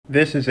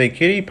This is a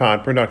Kitty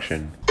Pod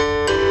production.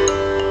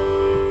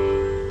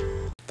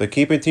 The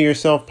Keep It To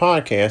Yourself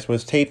podcast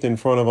was taped in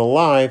front of a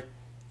live,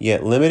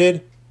 yet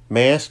limited,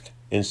 masked,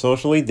 and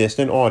socially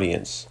distant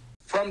audience.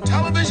 From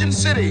Television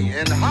City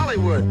in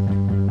Hollywood.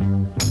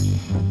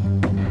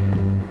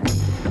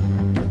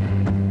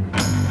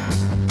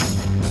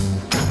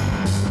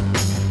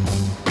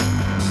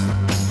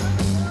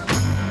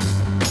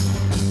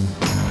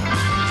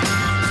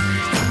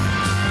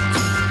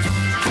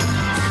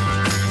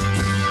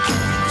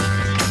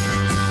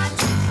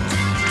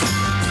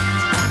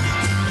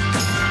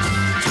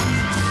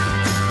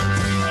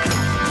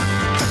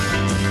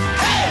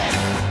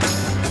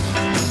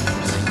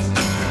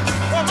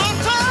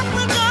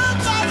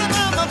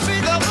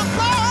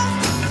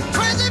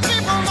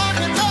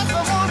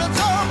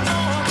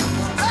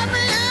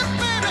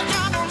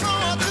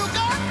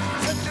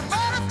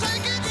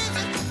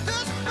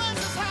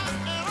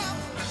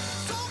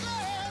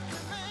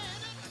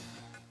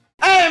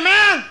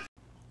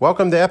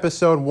 Welcome to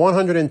episode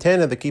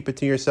 110 of the Keep It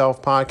To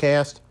Yourself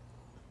podcast,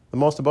 the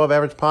most above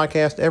average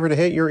podcast ever to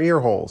hit your ear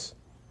holes,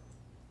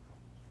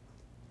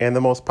 and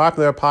the most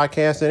popular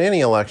podcast in any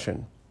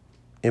election,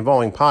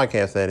 involving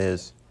podcasts, that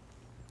is.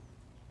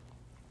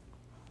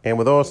 And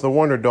with us, the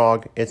Wonder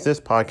Dog, it's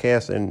this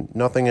podcast and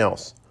nothing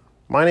else.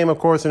 My name, of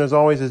course, and as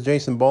always, is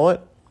Jason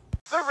Bullitt.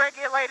 The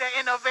regulator,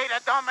 innovator,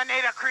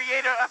 dominator,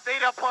 creator,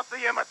 updater, plus the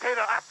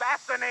imitator,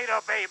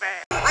 assassinator,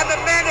 baby. I'm the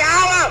man the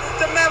hour,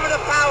 the man with the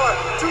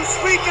power, too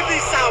sweet to be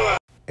sour.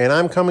 And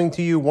I'm coming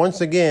to you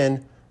once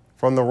again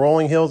from the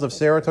rolling hills of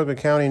Saratoga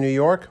County, New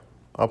York,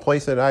 a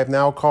place that I've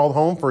now called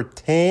home for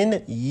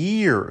 10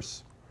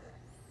 years.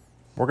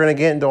 We're going to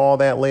get into all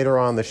that later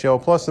on in the show,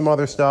 plus some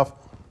other stuff,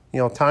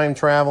 time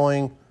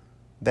traveling,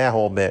 that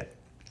whole bit.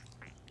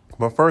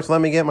 But first,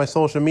 let me get my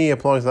social media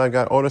plugs. I've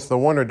got Otis the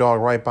Wonder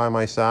Dog right by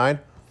my side.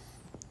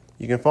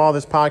 You can follow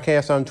this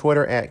podcast on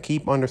Twitter at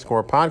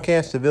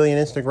keep_podcast. Civilian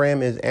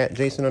Instagram is at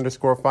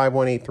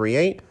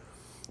Jason_51838.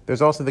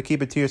 There's also the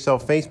Keep It To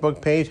Yourself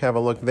Facebook page. Have a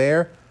look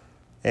there.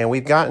 And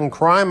we've gotten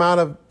crime out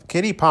of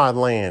Kitty Pod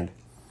land.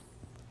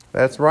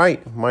 That's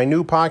right. My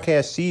new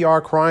podcast,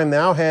 CR Crime,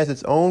 now has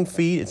its own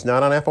feed. It's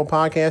not on Apple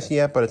Podcasts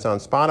yet, but it's on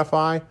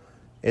Spotify.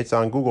 It's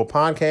on Google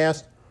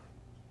Podcasts.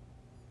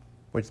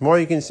 Which more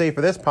you can say for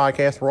this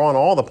podcast, we're on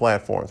all the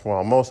platforms.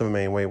 Well, most of them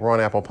anyway. We're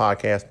on Apple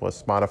Podcasts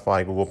plus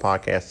Spotify, Google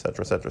Podcasts,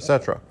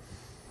 etc.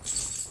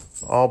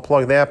 I'll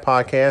plug that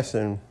podcast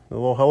and a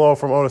little hello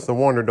from Otis the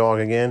Wonder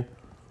Dog again.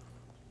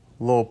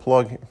 A little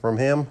plug from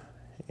him.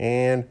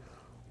 And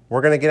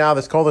we're going to get out of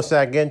this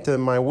cul-de-sac, get into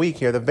my week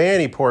here, the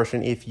vanity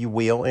portion, if you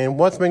will. And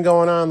what's been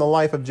going on in the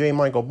life of J.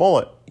 Michael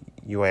Bullitt,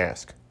 you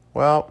ask?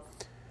 Well,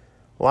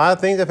 a lot of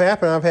things have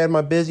happened. I've had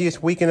my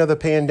busiest weekend of the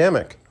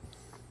pandemic.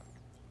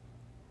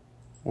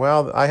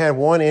 Well, I had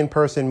one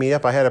in-person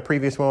meetup. I had a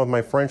previous one with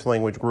my French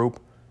language group,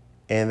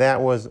 and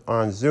that was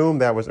on Zoom.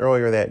 That was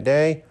earlier that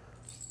day.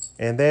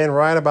 And then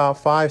right about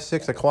 5,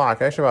 6 o'clock,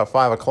 actually about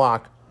 5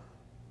 o'clock,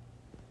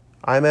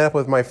 I met up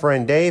with my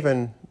friend Dave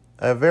and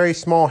a very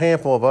small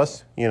handful of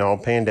us,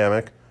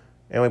 pandemic,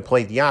 and we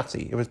played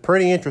Yahtzee. It was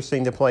pretty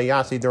interesting to play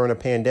Yahtzee during a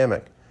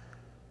pandemic.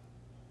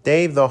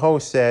 Dave, the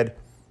host, said,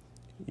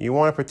 "You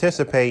want to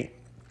participate,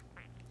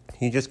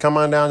 you just come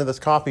on down to this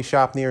coffee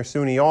shop near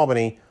SUNY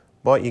Albany,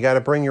 but you got to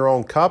bring your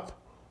own cup,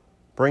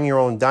 bring your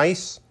own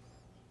dice,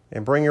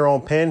 and bring your own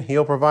pen.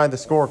 He'll provide the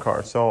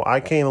scorecard." So I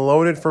came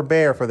loaded for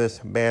bear for this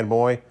bad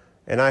boy,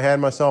 and I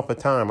had myself a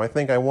time. I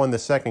think I won the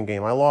second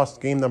game. I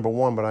lost game number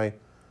 1, but I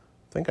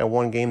think I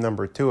won game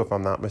number 2, if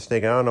I'm not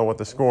mistaken. I don't know what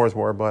the scores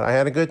were, but I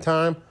had a good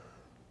time.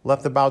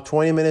 Left about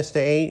 20 minutes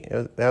to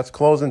 8. That's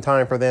closing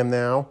time for them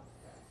now.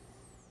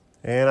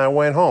 And I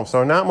went home.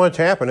 So not much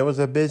happened. It was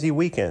a busy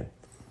weekend.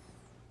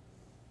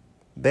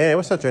 Then it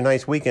was such a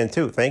nice weekend,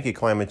 too. Thank you,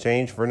 climate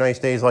change, for nice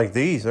days like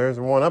these. There's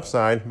one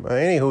upside.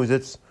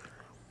 Anywho,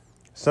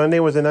 Sunday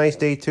was a nice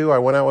day, too. I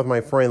went out with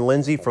my friend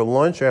Lindsay for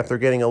lunch after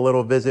getting a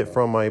little visit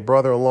from my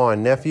brother-in-law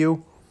and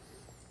nephew.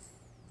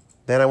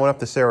 Then I went up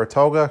to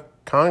Saratoga.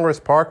 Congress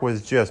Park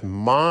was just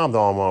mobbed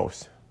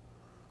almost.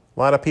 A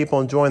lot of people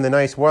enjoying the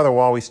nice weather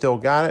while we still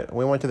got it.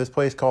 We went to this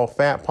place called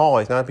Fat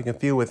Paulie's, not to be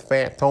confused with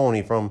Fat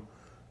Tony from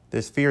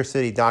this Fear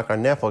City doc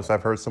on Netflix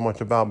I've heard so much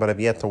about but have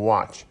yet to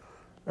watch.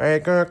 Hey,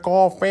 gonna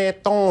call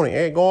Fat Tony.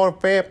 Hey, go to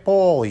Fat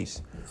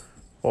Paulie's.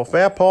 Well,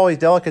 Fat Paulie's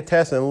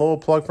Delicatessen, a little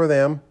plug for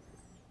them.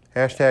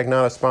 Hashtag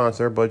not a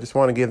sponsor, but just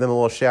want to give them a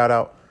little shout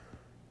out.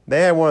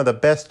 They had one of the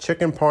best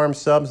chicken parm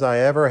subs I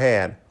ever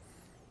had.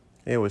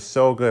 It was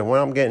so good.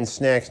 Went up getting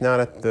snacks,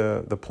 not at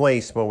the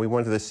place, but we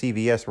went to the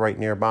CVS right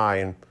nearby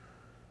and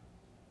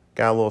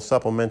got a little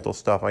supplemental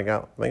stuff. I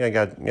got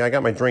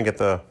my drink at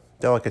the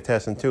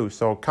Delicatessen too.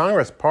 So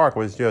Congress Park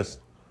was just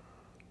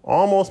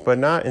almost, but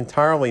not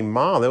entirely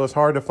mild. It was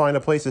hard to find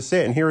a place to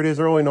sit. And here it is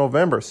early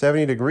November,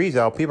 70 degrees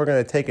out. People are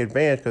going to take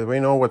advantage because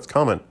we know what's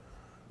coming,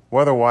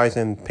 weather-wise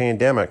and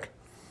pandemic.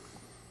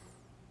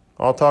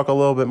 I'll talk a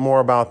little bit more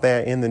about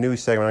that in the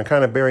news segment. I'm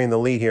kind of burying the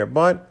lead here.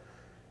 But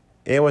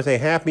it was a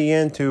happy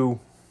end to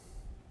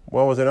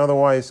what was an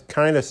otherwise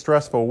kind of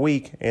stressful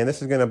week, and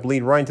this is going to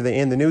bleed right into the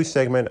In the News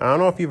segment. I don't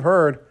know if you've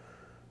heard,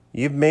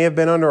 you may have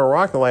been under a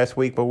rock the last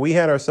week, but we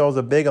had ourselves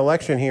a big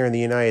election here in the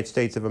United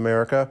States of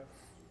America.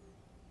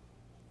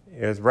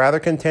 It was rather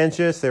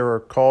contentious. There were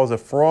calls of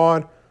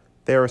fraud.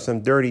 There were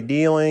some dirty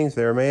dealings.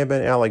 There may have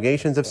been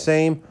allegations of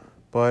same,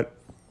 but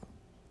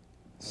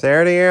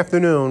Saturday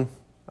afternoon,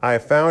 I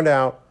found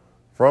out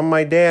from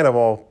my dad, of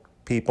all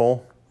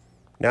people,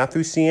 not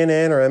through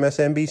CNN or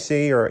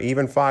MSNBC or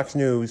even Fox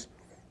News,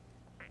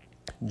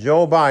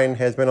 Joe Biden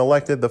has been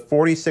elected the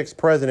 46th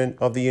president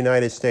of the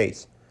United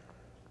States.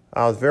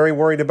 I was very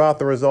worried about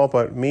the result,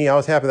 but I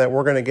was happy that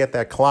we're going to get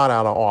that clot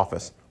out of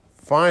office.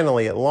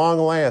 Finally, at long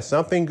last,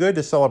 something good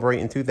to celebrate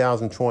in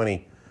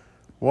 2020.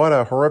 What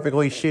a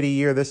horrifically shitty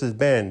year this has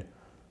been,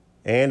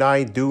 and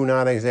I do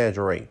not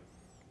exaggerate.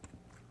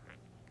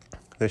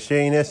 The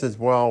shittiness is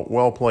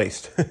well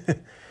placed.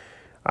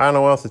 I don't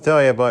know what else to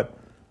tell you, but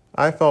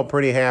I felt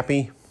pretty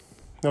happy.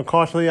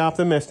 Cautiously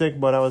optimistic,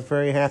 but I was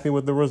very happy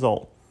with the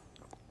result.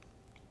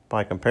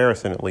 By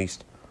comparison, at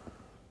least.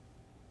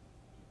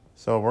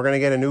 So we're going to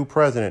get a new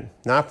president,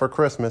 not for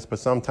Christmas, but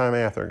sometime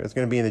after. It's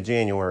going to be in the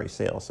January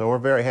sale. So we're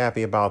very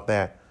happy about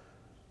that.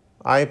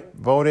 I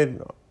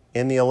voted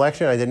in the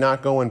election. I did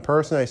not go in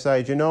person. I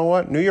decided, you know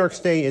what? New York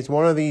State is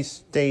one of these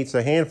states,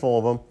 a handful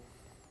of them,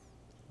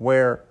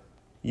 where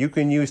you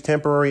can use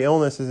temporary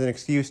illness as an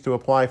excuse to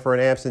apply for an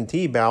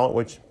absentee ballot,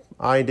 which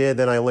I did.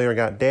 Then I later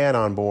got Dad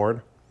on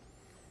board.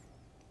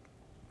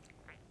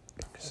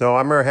 So I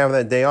remember having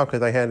that day off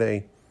because I had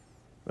a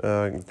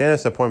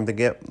dentist appointment to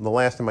get the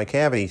last of my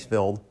cavities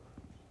filled.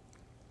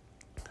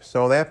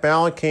 So that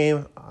ballot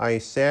came. I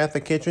sat at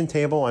the kitchen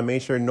table. I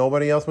made sure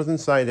nobody else was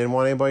inside. Didn't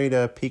want anybody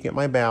to peek at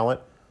my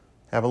ballot.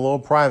 Have a little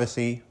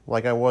privacy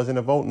like I was in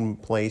a voting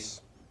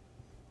place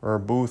or a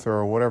booth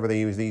or whatever they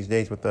use these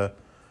days with the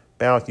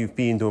ballot you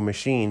feed into a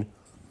machine.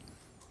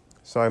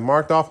 So I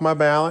marked off my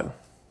ballot,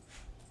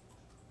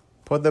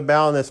 put the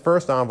ballot in this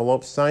first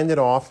envelope, signed it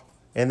off,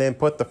 and then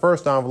put the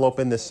first envelope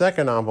in the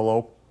second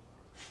envelope,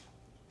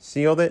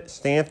 sealed it,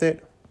 stamped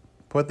it,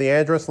 put the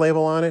address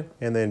label on it,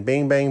 and then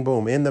bing, bang,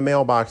 boom, in the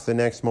mailbox the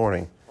next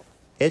morning.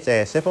 It's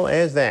as simple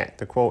as that,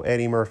 to quote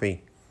Eddie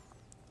Murphy.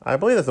 I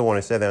believe that's the one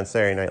who said that on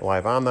Saturday Night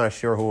Live. I'm not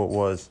sure who it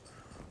was.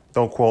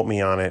 Don't quote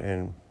me on it,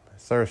 and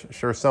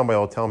sure somebody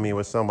will tell me it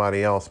was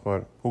somebody else,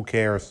 but who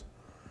cares?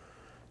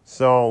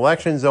 So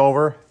election's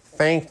over.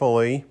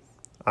 Thankfully,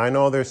 I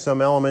know there's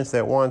some elements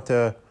that want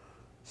to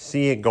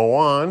see it go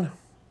on.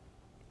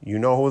 You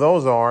know who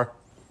those are.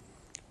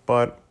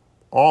 But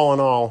all in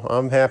all,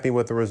 I'm happy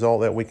with the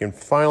result that we can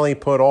finally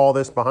put all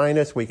this behind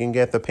us. We can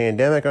get the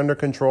pandemic under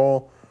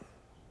control.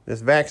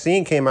 This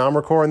vaccine came out. I'm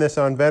recording this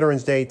on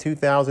Veterans Day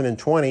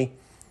 2020.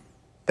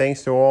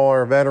 Thanks to all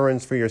our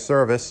veterans for your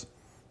service.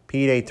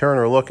 Pete A.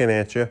 Turner looking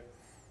at you.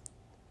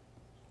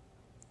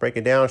 Break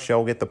It Down show.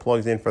 We'll get the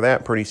plugs in for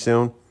that pretty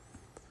soon.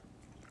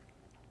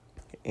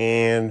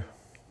 And,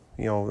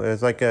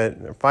 there's like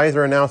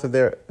Pfizer announced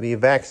that the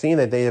vaccine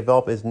that they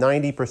developed is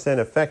 90%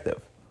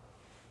 effective.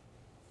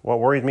 What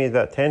worries me is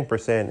about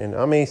 10%, and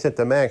I may sit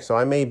the max, so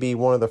I may be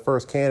one of the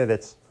first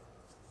candidates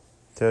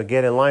to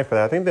get in line for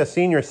that. I think the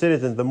senior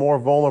citizens, the more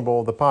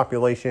vulnerable of the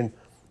population,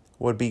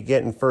 would be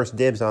getting first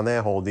dibs on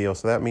that whole deal.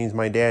 So that means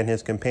my dad and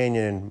his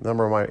companion and a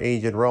number of my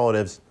aged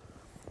relatives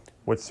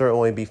would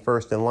certainly be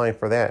first in line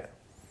for that.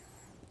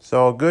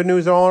 So good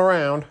news all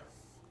around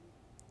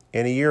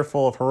in a year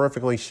full of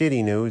horrifically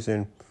shitty news,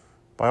 and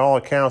by all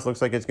accounts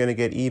looks like it's going to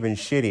get even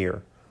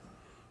shittier.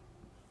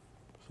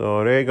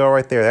 So there you go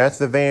right there. That's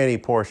the vanity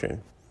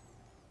portion.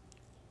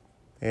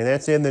 And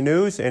that's in the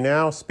news. And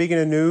now, speaking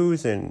of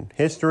news and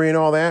history and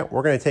all that,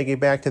 we're going to take you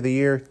back to the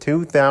year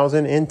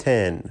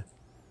 2010.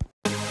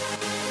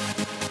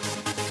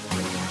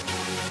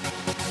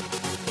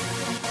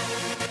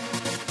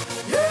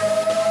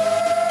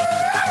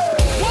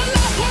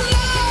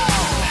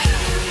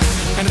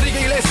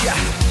 Enrique Iglesias.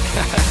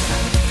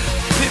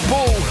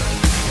 Pitbull.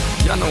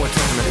 Y'all know what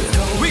time it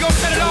is. We gonna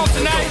set it off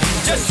tonight.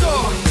 Just so.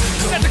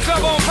 Set the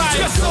club on fire.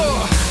 Just so.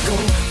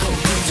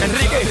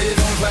 Enrique.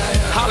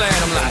 Holla at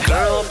him like.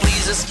 Girl,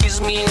 please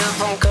excuse me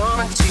if I'm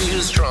coming too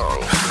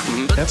strong.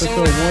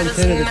 Episode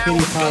 110 of the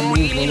Kitty Pod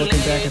News. We're looking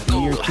back at the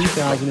year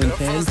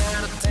 2010.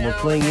 And we're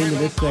playing into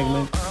this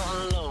segment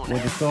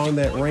with a song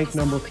that ranked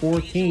number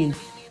 14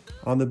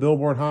 on the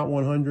Billboard Hot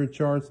 100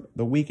 charts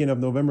the weekend of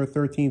November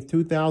 13th,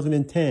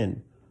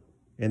 2010.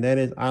 And that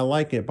is I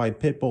Like It by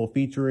Pitbull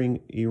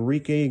featuring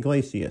Enrique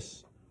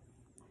Iglesias.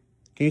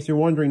 In case you're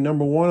wondering,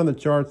 number one on the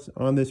charts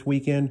on this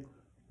weekend,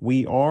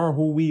 We Are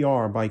Who We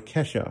Are by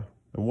Kesha.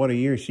 And what a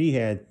year she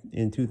had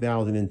in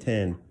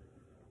 2010.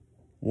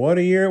 What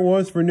a year it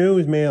was for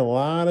news, man. A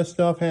lot of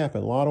stuff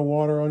happened. A lot of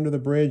water under the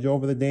bridge,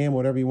 over the dam,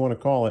 whatever you want to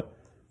call it.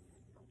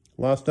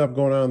 A lot of stuff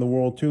going on in the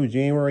world, too.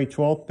 January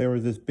 12th, there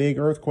was this big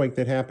earthquake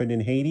that happened in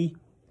Haiti.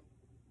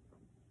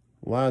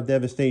 A lot of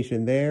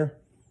devastation there.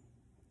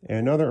 And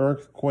another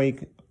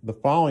earthquake the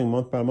following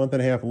month, about a month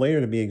and a half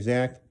later to be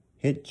exact,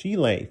 hit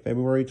Chile,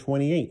 February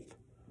 28th.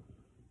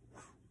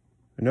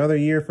 Another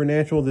year for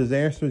natural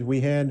disasters. We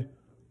had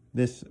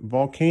this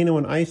volcano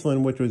in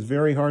Iceland, which was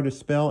very hard to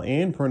spell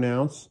and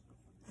pronounce,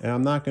 and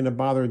I'm not going to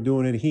bother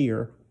doing it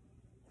here,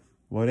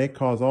 but it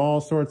caused all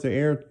sorts of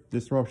air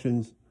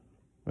disruptions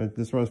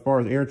as far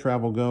as air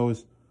travel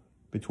goes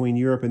between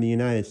Europe and the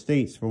United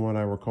States, from what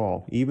I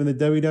recall. Even the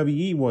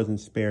WWE wasn't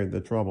spared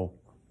the trouble.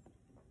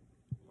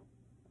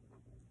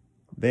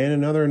 Then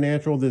another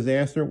natural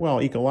disaster, well,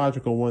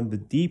 ecological one, the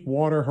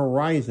Deepwater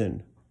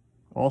Horizon,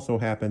 also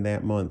happened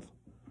that month.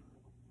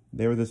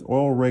 There was this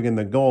oil rig in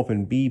the Gulf,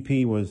 and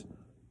BP was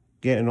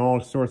getting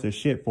all sorts of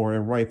shit for it,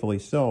 and rightfully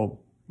so,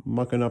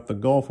 mucking up the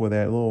Gulf with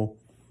that little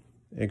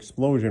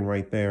explosion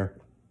right there.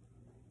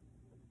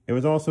 It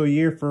was also a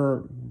year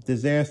for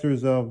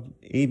disasters of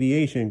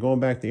aviation, going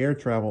back to air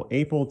travel.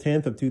 April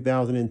 10th of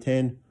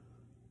 2010,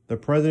 the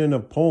president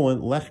of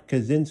Poland, Lech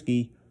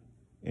Kaczynski,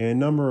 and a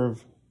number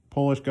of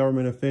Polish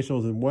government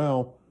officials as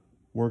well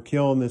were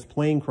killed in this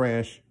plane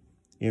crash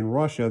in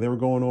Russia. They were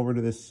going over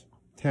to this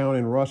town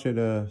in Russia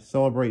to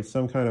celebrate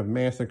some kind of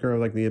massacre,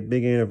 like the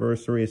big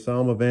anniversary, a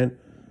solemn event.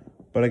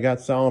 But it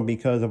got solemn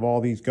because of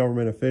all these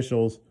government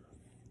officials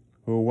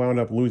who wound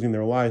up losing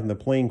their lives in the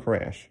plane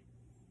crash.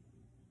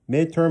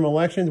 Midterm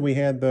elections, we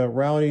had the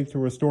Rally to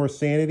Restore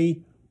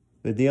Sanity,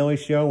 The Daily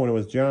Show, when it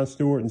was Jon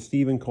Stewart and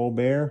Stephen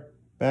Colbert,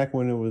 back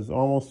when it was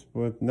almost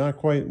not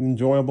quite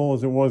enjoyable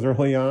as it was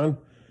early on.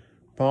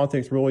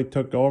 Politics really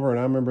took over, and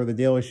I remember The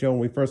Daily Show when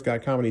we first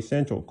got Comedy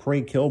Central.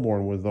 Craig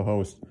Kilborn was the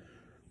host.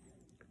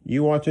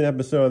 You watch an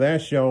episode of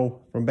that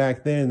show from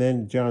back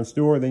then Jon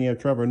Stewart, then you have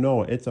Trevor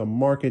Noah. It's a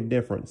marked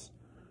difference.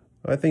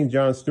 I think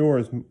Jon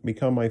Stewart has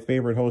become my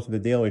favorite host of The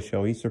Daily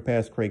Show. He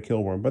surpassed Craig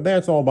Kilborn, but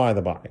that's all by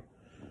the by.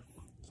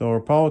 So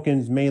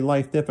Republicans made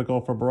life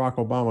difficult for Barack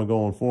Obama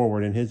going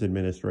forward in his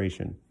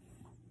administration.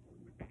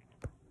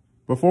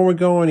 Before we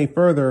go any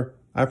further,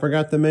 I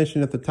forgot to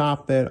mention at the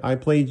top that I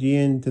played you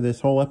into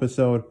this whole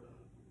episode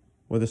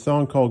with a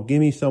song called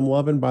Gimme Some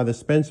Lovin' by the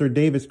Spencer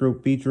Davis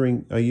Group,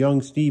 featuring a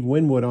young Steve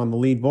Winwood on the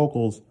lead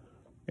vocals.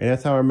 And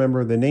that's how I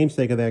remember the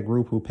namesake of that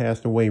group, who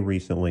passed away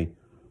recently.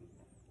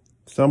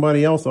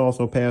 Somebody else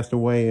also passed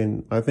away,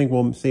 and I think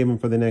we'll save him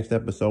for the next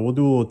episode. We'll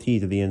do a little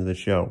tease at the end of the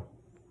show.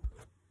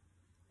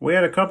 We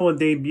had a couple of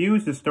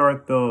debuts to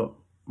start the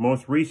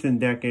most recent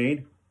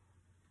decade.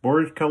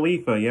 Burj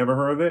Khalifa, you ever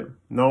heard of it?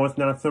 No, it's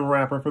not some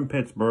rapper from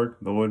Pittsburgh,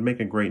 though it would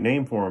make a great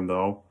name for him,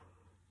 though.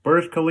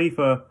 Burj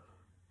Khalifa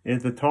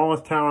is the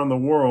tallest tower in the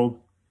world,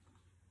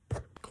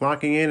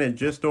 clocking in at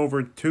just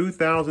over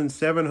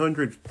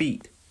 2,700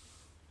 feet.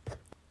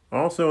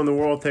 Also in the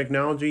world of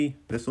technology,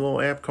 this little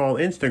app called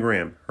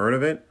Instagram. Heard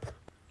of it?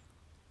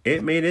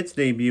 It made its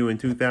debut in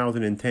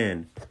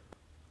 2010.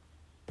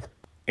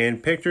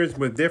 And pictures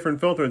with different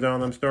filters on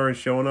them started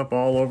showing up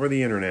all over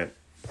the internet.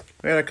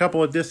 We had a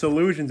couple of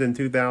disillusions in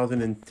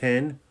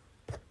 2010.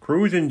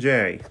 Cruisin'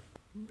 J,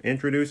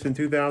 introduced in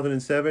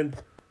 2007,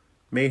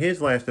 made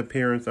his last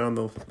appearance on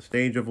the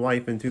stage of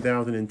life in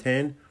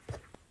 2010.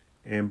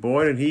 And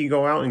boy, did he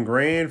go out in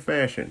grand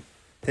fashion,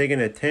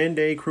 taking a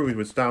 10-day cruise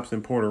with stops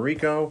in Puerto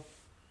Rico,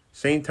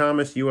 St.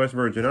 Thomas, U.S.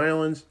 Virgin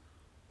Islands,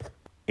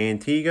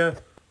 Antigua,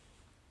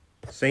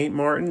 St.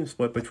 Martin,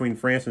 split between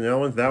France and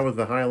Netherlands. That was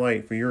the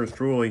highlight for yours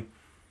truly.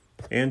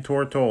 And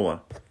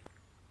Tortola.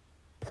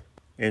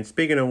 And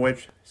speaking of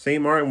which,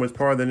 St. Martin was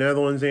part of the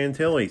Netherlands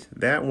Antilles.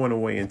 That went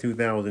away in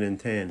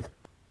 2010.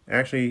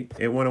 Actually,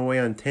 it went away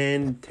on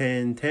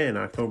 10/10/10,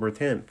 October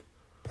 10th.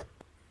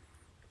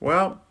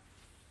 Well,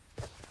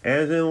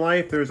 as in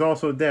life, there's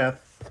also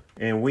death.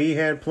 And we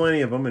had plenty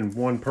of them, and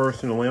one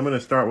personally. I'm going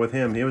to start with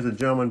him. He was a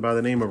gentleman by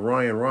the name of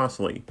Ryan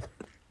Rossley.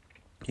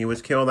 He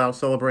was killed out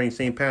celebrating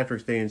St.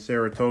 Patrick's Day in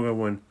Saratoga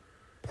when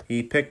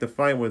he picked a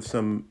fight with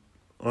some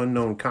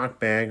unknown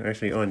cockbag,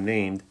 actually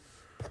unnamed.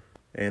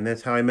 And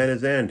that's how he met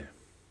his end.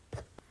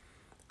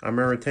 I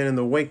remember attending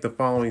the wake the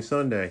following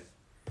Sunday.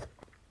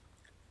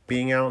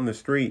 Being out in the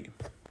street,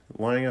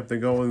 lining up to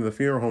go into the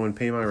funeral home and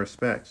pay my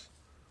respects.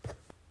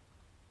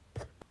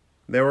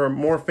 There were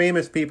more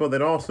famous people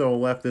that also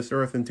left this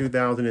earth in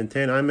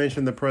 2010. I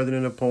mentioned the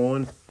president of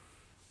Poland.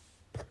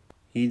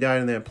 He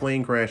died in that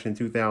plane crash in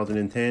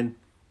 2010.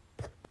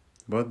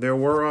 But there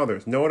were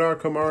others. Nodar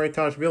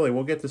Komaritaishvili.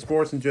 We'll get to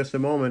sports in just a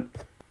moment.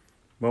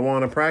 But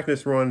on a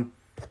practice run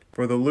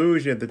for the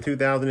luge at the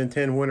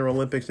 2010 Winter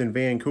Olympics in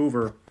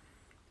Vancouver,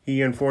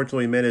 he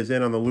unfortunately met his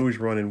end on the luge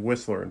run in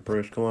Whistler in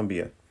British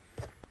Columbia.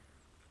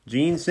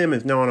 Gene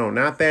Simmons. No,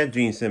 not that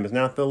Gene Simmons.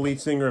 Not the lead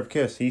singer of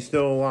Kiss. He's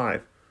still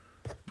alive.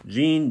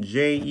 Jean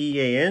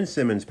Jean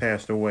Simmons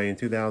passed away in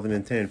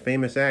 2010.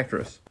 Famous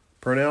actress.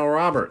 Pernell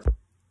Roberts.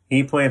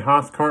 He played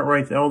Hoss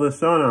Cartwright's eldest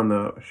son on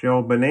the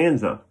show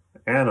Bonanza.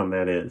 Adam,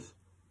 that is.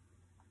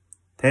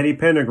 Teddy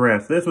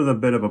Pendergrass. This was a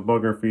bit of a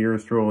bugger for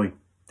yours truly.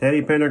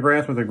 Teddy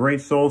Pendergrass was a great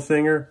soul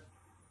singer.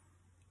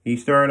 He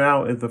started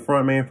out as the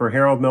frontman for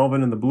Harold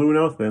Melvin and the Blue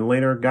Notes, then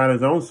later got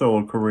his own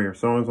solo career.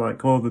 Songs like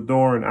Close the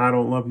Door and I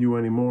Don't Love You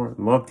Anymore.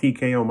 Love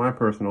TKO, my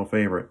personal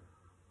favorite.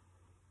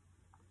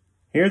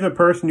 Here's a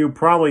person you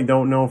probably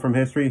don't know from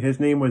history. His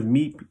name was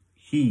Miep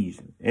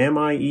Gies. Miepgies. He played Hoss Cartwright's eldest son on the show Bonanza. Adam, that is. Teddy Pendergrass. This was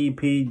a bit of a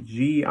bugger for yours truly. Teddy Pendergrass was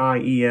a great soul singer. He started out as the frontman for Harold Melvin and the Blue Notes, then later got his own solo career. Songs like Close the Door and I Don't Love You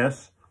Anymore. Love TKO, my personal favorite. Here's a person you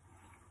probably don't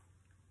know from history. His name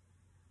was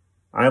Miep Gies.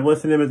 I've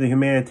listed him as a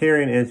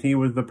humanitarian as he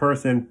was the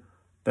person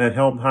that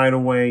helped hide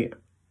away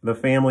the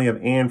family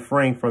of Anne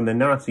Frank from the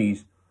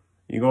Nazis.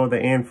 You go to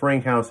the Anne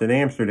Frank house in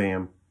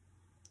Amsterdam.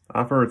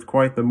 I've heard it's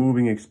quite the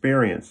moving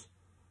experience.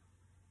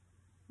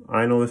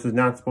 I know this is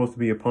not supposed to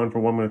be a pun for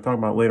what I'm going to talk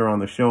about later on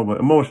the show, but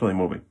emotionally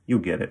moving. You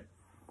get it.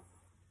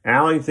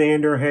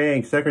 Alexander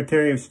Haig,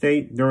 Secretary of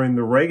State during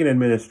the Reagan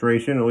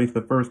administration, at least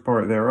the first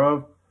part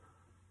thereof.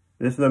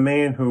 This is the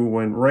man who,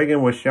 when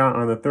Reagan was shot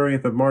on the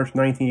 30th of March,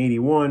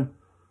 1981,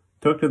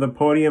 took to the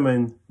podium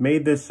and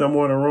made this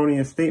somewhat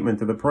erroneous statement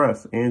to the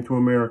press and to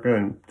America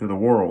and to the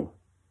world.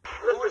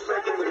 Who is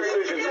making the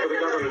decisions for the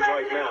government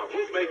right now?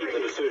 Who's making the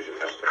decisions?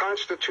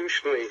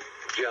 Constitutionally,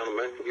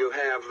 gentlemen, you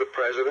have the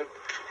President,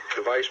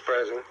 the Vice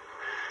President,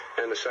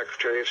 and the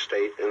Secretary of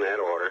State in that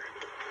order.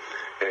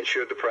 And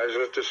should the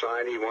President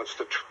decide he wants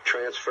to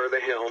transfer the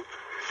helm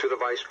to the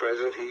Vice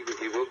President,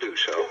 he will do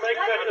so.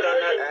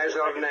 As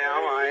of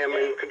now, I am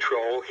in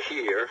control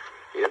here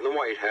in the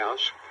White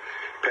House,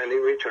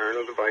 pending return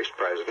of the Vice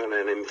President,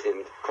 and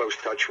in close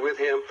touch with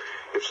him.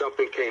 If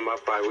something came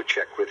up, I would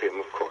check with him,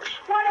 of course.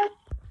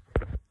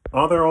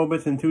 Other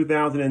obits in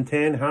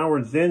 2010,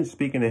 Howard Zinn,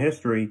 speaking of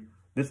history.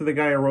 This is the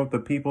guy who wrote The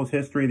People's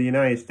History of the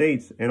United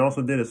States and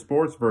also did a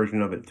sports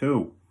version of it,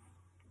 too.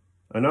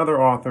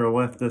 Another author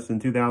left us in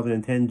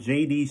 2010,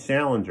 J.D.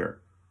 Salinger.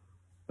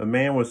 The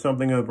man was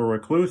something of a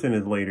recluse in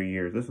his later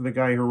years. This is the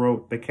guy who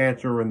wrote The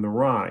Catcher in the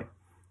Rye,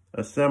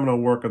 a seminal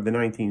work of the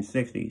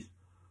 1960s.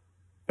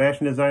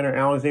 Fashion designer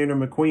Alexander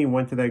McQueen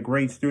went to that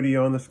great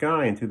studio in the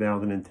sky in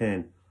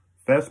 2010.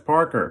 Fess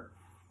Parker.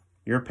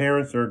 Your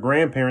parents or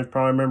grandparents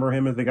probably remember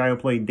him as the guy who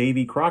played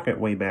Davy Crockett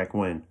way back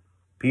when.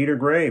 Peter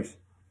Graves.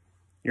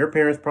 Your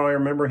parents probably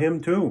remember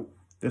him too.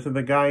 This is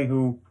the guy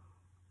who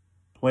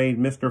played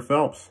Mr.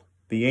 Phelps,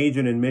 the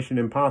agent in Mission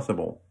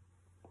Impossible.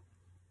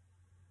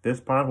 This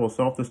pot will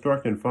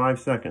self-destruct in 5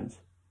 seconds.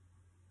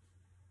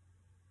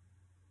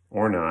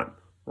 Or not.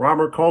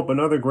 Robert Culp,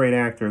 another great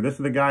actor. This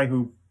is the guy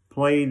who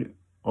played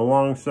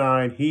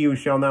alongside He Who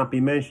Shall Not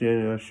Be Mentioned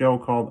in a show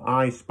called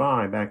I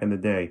Spy back in the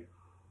day.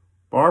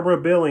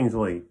 Barbara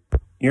Billingsley.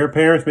 Your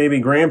parents, maybe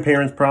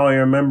grandparents, probably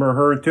remember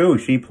her too.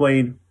 She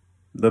played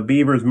the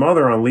Beaver's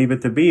mother on Leave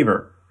It to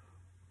Beaver.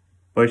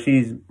 But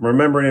she's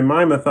remembered in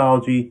my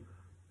mythology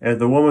as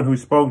the woman who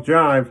spoke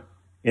jive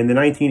in the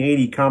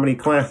 1980 comedy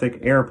classic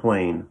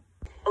Airplane.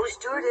 Oh,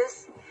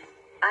 stewardess,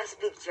 I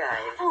speak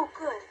jive. Oh,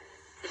 good.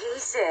 He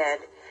said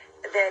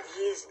that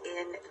he's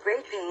in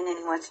great pain and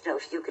he wants to know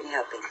if you can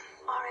help him.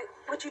 All right.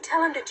 Would you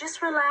tell him to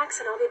just relax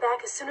and I'll be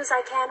back as soon as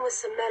I can with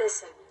some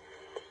medicine?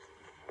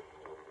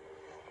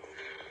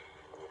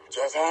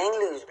 Just hang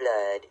loose,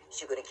 blood.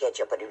 She's gonna catch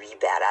up on the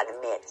rebound on the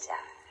med side.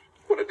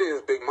 What it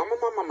is, Big Mama?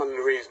 My mama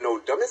raised no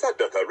dummies. I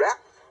duck a rap.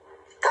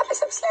 Cut me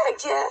some slack,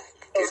 Jack.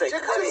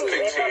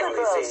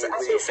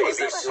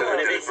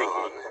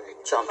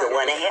 Chump don't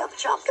want to help.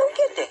 Chump don't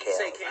get the help.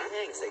 Say can't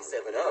hang. Say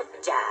 7 Up.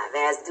 Jive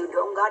ass dude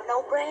don't got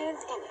no brains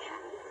anyhow.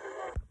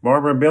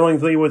 Barbara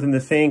Billingsley was in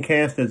the same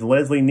cast as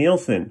Leslie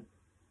Nielsen,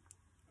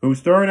 who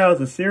started out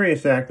as a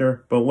serious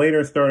actor, but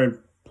later started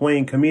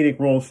playing comedic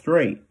roles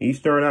straight. He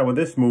started out with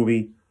this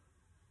movie,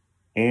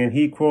 and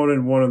he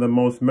quoted one of the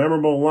most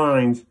memorable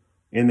lines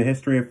in the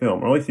history of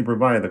film, or at least he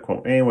provided the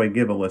quote. Anyway,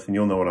 give a listen,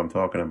 you'll know what I'm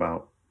talking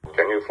about.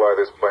 Can you fly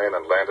this plane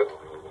and land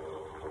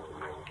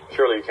it?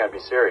 Surely you can't be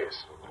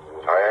serious.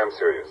 I am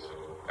serious,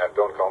 and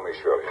don't call me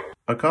Shirley.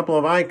 A couple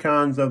of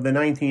icons of the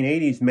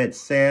 1980s met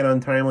sad,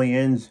 untimely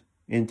ends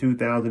in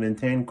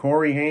 2010.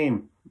 Corey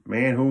Haim,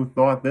 man, who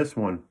thought this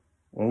one?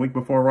 Well, a week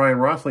before Ryan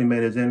Rosley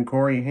met his end,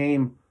 Corey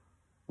Haim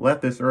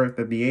left this earth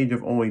at the age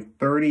of only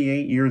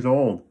 38 years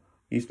old.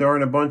 He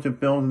starred in a bunch of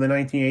films in the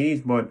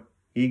 1980s, but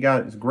he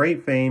got his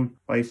great fame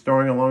by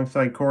starring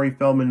alongside Corey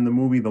Feldman in the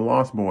movie The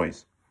Lost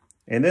Boys.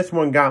 And this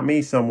one got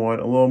me somewhat,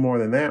 a little more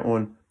than that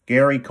one.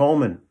 Gary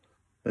Coleman,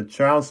 the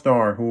child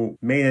star who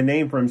made a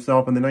name for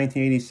himself in the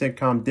 1980s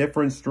sitcom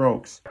Different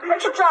Strokes.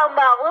 What you talking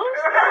about, Will?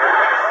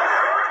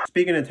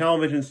 Speaking of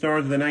television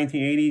stars of the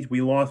 1980s,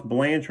 we lost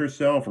Blanche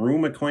herself, Rue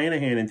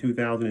McClanahan, in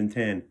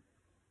 2010.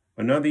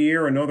 Another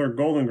year, another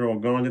Golden Girl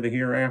gone to the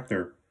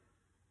hereafter.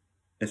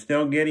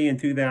 Estelle Getty in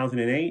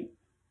 2008,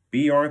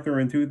 B. Arthur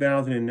in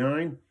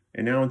 2009,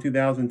 and now in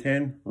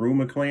 2010, Rue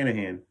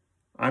McClanahan.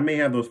 I may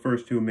have those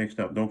first two mixed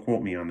up. Don't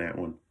quote me on that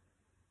one.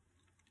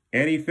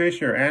 Eddie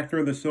Fisher, actor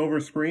of the silver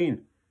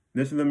screen.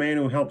 This is the man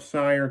who helped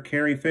sire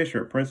Carrie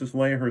Fisher, Princess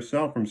Leia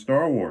herself from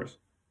Star Wars,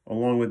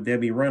 along with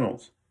Debbie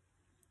Reynolds.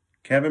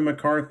 Kevin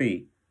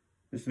McCarthy.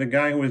 This is the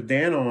guy who was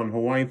Dano on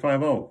Hawaii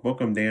Five-0.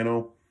 Book him,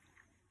 Dano.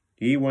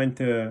 He went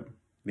to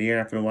the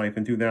afterlife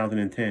in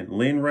 2010.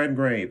 Lynn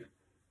Redgrave,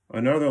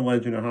 another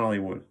legend of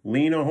Hollywood.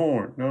 Lena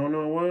Horne. Don't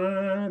know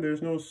why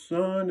there's no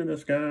sun in the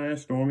sky,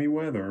 stormy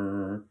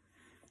weather.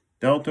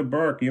 Delta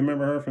Burke, you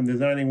remember her from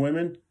Designing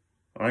Women?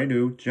 I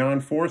do.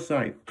 John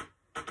Forsythe,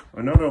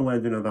 another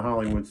legend of the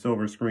Hollywood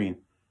silver screen.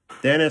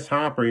 Dennis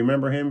Hopper, you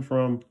remember him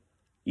from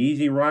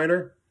Easy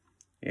Rider?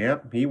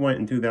 Yep, he went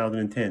in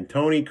 2010.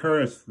 Tony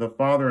Curtis, the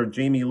father of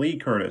Jamie Lee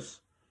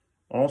Curtis,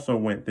 also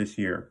went this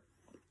year.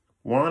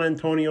 Juan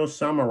Antonio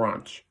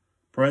Samaranch,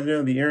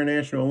 president of the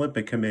International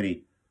Olympic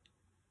Committee.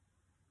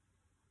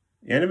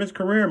 End of his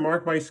career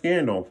marked by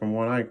scandal, from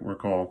what I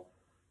recall.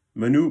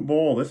 Manute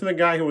Bol. This is a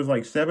guy who was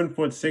like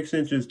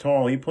 7'6"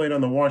 tall. He played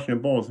on the Washington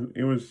Bulls.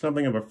 It was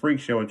something of a freak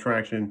show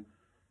attraction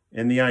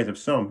in the eyes of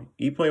some.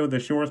 He played with the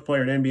shortest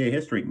player in NBA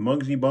history,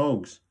 Muggsy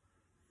Bogues.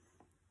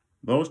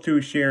 Those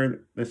two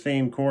shared the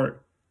same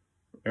court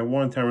at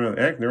one time or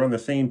another. Heck, they're on the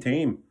same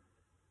team.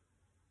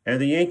 As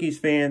a Yankees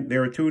fan,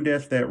 there were two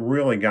deaths that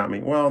really got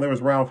me. Well, there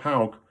was Ralph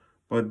Houck,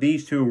 but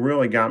these two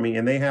really got me,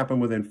 and they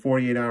happened within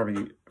 48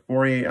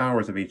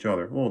 hours of each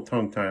other. A little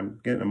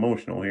tongue-tied. Getting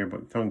emotional here,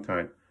 but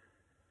tongue-tied.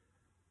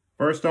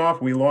 First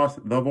off, we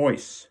lost the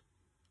voice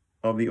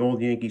of the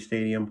old Yankee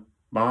Stadium,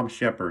 Bob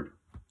Shepard.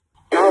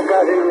 Now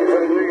batting for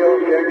the New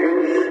York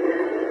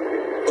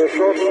Yankees, the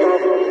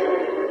shortstop,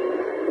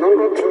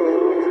 number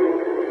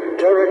 2,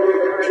 Derek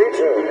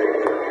Jeter.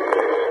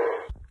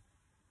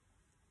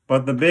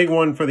 But the big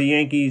one for the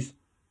Yankees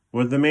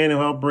was the man who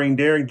helped bring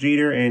Derek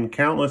Jeter and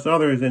countless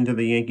others into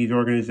the Yankees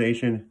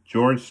organization,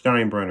 George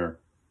Steinbrenner.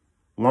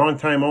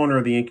 Longtime owner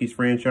of the Yankees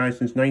franchise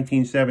since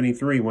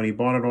 1973 when he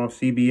bought it off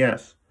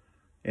CBS.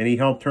 And he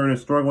helped turn a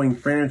struggling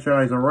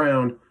franchise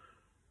around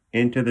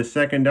into the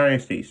second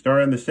dynasty.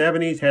 Started in the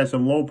 70s, had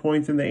some low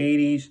points in the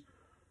 80s,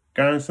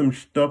 got in some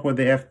stuff with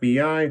the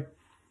FBI,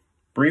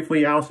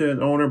 briefly ousted as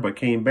owner but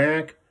came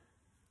back,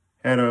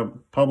 had a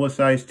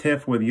publicized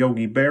tiff with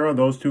Yogi Berra.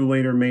 Those two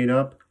later made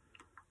up,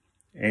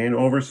 and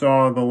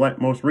oversaw the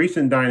most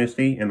recent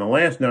dynasty and the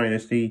last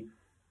dynasty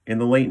in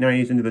the late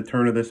 90s into the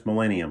turn of this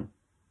millennium.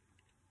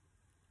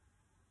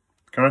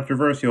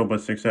 Controversial but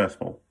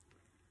successful.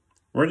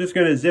 We're just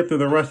going to zip through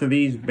the rest of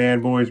these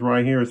bad boys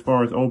right here as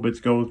far as obits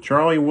goes.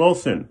 Charlie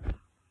Wilson.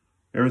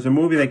 There was a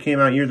movie that came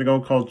out years ago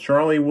called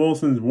Charlie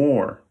Wilson's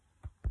War.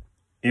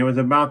 It was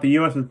about the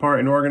U.S.'s part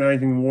in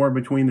organizing war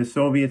between the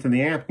Soviets and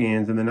the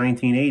Afghans in the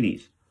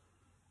 1980s.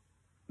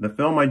 The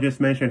film I just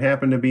mentioned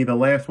happened to be the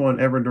last one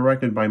ever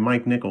directed by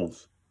Mike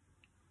Nichols.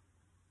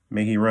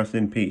 May he rest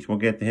in peace. We'll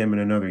get to him in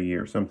another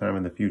year, sometime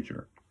in the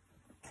future.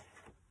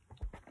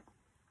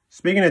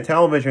 Speaking of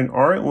television,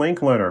 Art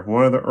Linkletter,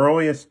 one of the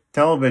earliest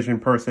television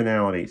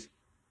personalities.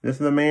 This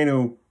is the man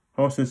who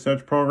hosted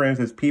such programs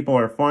as People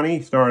Are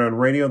Funny, started on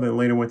radio, then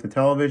later went to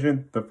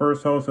television. The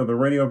first host of the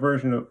radio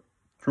version of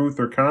Truth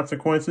or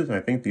Consequences, I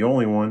think the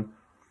only one.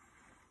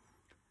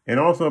 And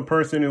also a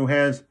person who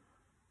has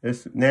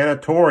this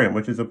natatorium,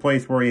 which is a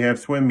place where you have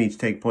swim meets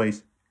take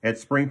place at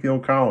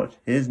Springfield College.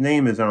 His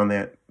name is on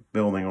that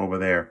building over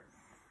there.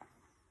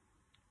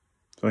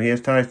 So he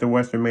has ties to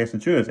Western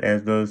Massachusetts,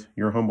 as does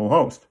your humble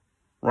host.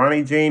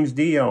 Ronnie James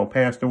Dio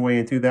passed away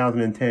in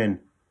 2010.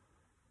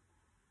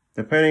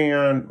 Depending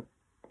on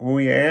who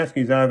you ask,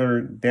 he's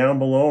either down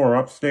below or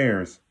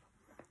upstairs.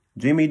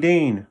 Jimmy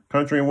Dean,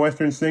 country and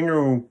western singer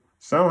who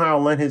somehow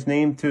lent his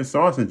name to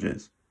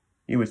sausages.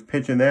 He was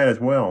pitching that as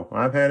well.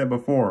 I've had it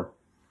before.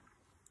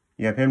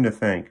 You have him to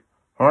thank.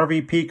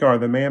 Harvey Pekar,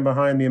 the man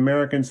behind the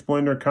American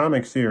Splendor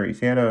comic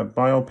series. He had a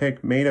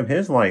biopic made of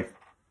his life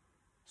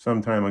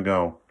some time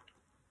ago.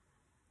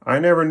 I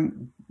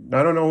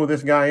don't know who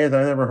this guy is.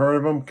 I never heard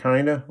of him,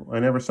 kinda. I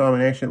never saw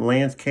him in action.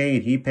 Lance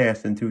Cade, he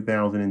passed in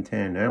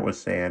 2010. That was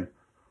sad.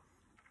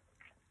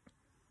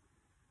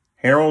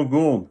 Harold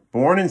Gould,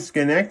 born in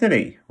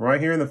Schenectady,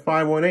 right here in the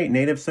 518,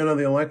 native son of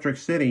the Electric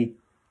City.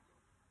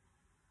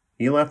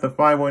 He left the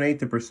 518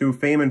 to pursue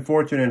fame and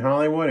fortune in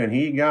Hollywood, and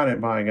he got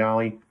it, by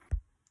golly.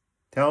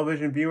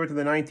 Television viewer to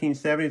the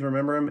 1970s,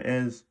 remember him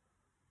as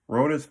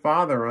Rhoda's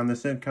father on the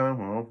sitcom,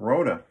 well,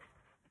 Rhoda.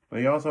 But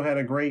he also had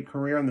a great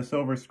career on the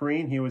silver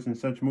screen. He was in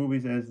such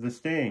movies as The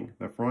Sting,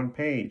 The Front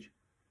Page.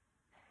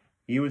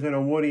 He was in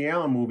a Woody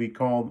Allen movie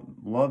called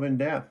Love and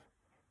Death.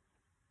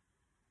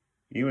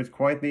 He was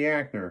quite the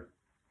actor,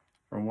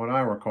 from what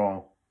I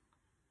recall.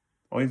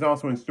 Oh, he's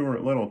also in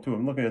Stuart Little, too.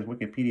 I'm looking at his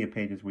Wikipedia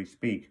page as we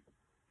speak.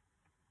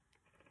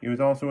 He was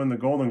also in The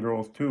Golden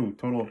Girls, too.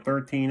 Total of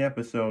 13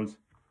 episodes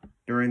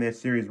during that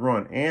series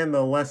run. And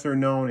the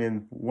lesser-known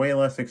and way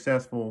less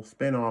successful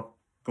spin-off,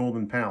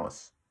 Golden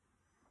Palace.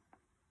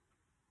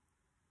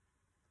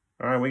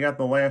 All right, we got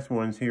the last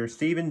ones here.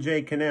 Stephen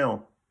J.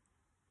 Cannell.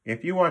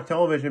 If you watch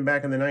television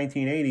back in the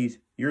 1980s,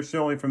 you're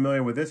certainly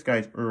familiar with this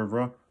guy's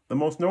oeuvre. The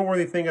most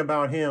noteworthy thing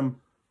about him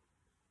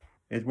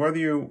is whether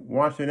you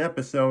were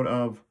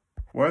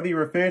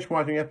finished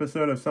watching an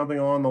episode of something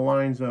along the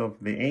lines of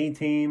The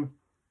A-Team,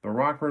 The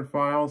Rockford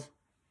Files,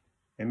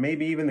 and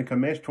maybe even The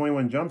Commish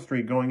 21 Jump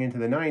Street going into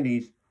the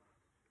 90s,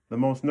 the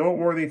most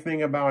noteworthy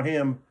thing about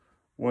him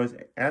was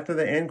after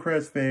the end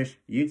credits finished,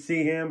 you'd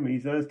see him,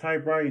 he's on his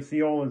typewriter, you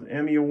see all his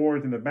Emmy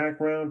Awards in the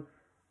background.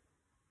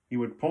 He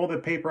would pull the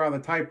paper out of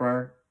the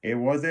typewriter, it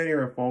was that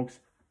era, folks,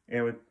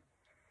 and would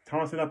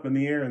toss it up in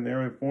the air, and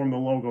there would form the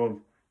logo of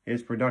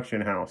his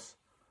production house.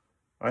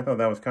 I thought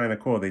that was kind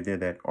of cool they did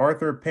that.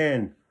 Arthur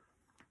Penn,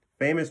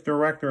 famous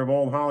director of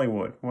Old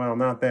Hollywood. Well,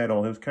 not that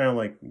old. It was kind of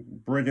like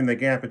bridging the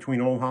gap between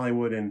Old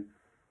Hollywood and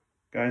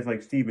guys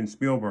like Steven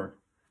Spielberg.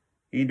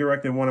 He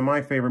directed one of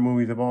my favorite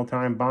movies of all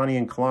time, Bonnie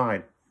and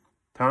Clyde.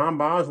 Tom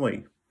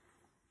Bosley,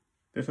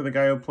 This is the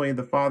guy who played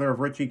the father of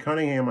Richie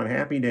Cunningham on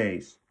Happy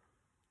Days.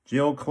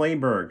 Jill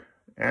Clayburgh,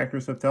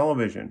 actress of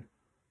television.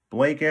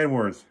 Blake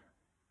Edwards.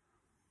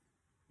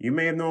 You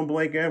may have known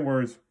Blake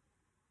Edwards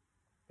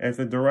as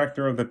the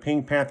director of the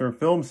Pink Panther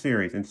film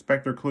series,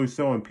 Inspector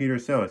Clouseau and Peter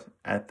Sellers.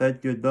 I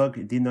thought your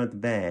dog did not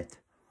bat.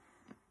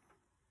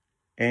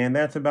 And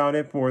that's about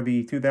it for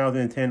the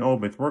 2010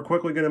 obits. We're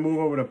quickly going to move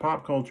over to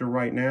pop culture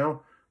right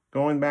now.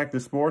 Going back to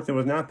sports, it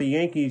was not the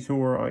Yankees who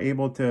were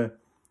able to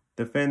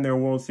defend their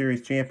World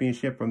Series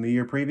championship from the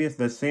year previous.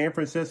 The San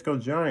Francisco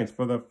Giants,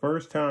 for the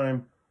first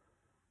time,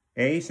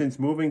 since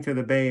moving to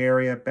the Bay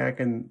Area back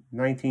in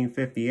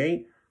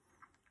 1958,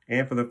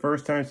 and for the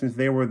first time since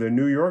they were the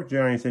New York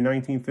Giants in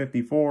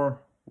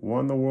 1954,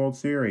 won the World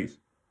Series.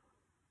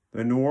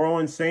 The New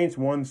Orleans Saints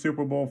won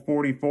Super Bowl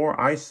 44.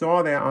 I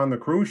saw that on the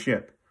cruise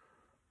ship.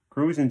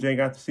 Cruz and Jay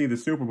got to see the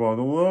Super Bowl. I was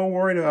a little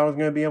worried I was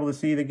going to be able to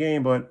see the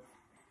game, but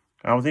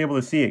I was able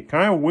to see it.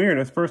 Kind of weird.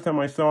 That's the first time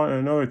I saw it in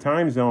another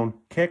time zone.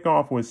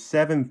 Kickoff was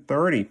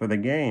 7:30 for the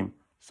game,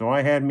 so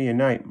I had me a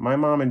night. My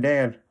mom and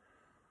dad,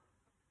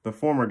 the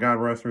former, God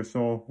rest her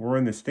soul, were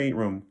in the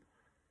stateroom.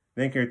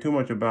 They didn't care too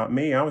much about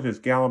me. I was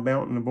just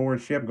gallivanting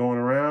aboard ship, going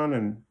around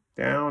and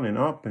down and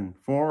up and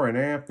fore and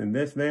aft and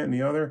this, that, and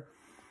the other.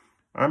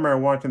 I remember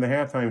watching the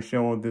halftime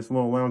show at this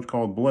little lounge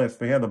called Bliss.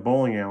 They had the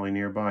bowling alley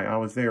nearby. I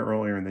was there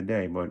earlier in the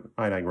day, but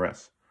I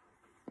digress.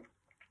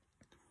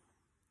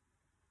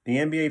 The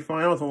NBA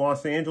Finals, the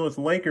Los Angeles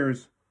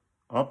Lakers,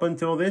 up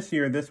until this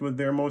year, this was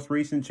their most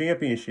recent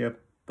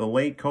championship. The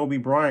late Kobe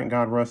Bryant,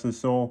 God rest his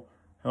soul,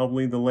 helped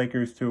lead the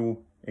Lakers to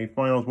a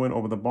finals win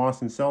over the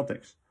Boston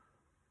Celtics.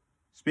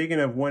 Speaking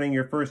of winning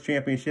your first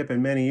championship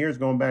in many years,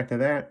 going back to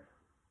that,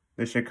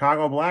 the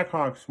Chicago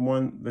Blackhawks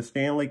won the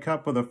Stanley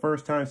Cup for the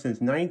first time since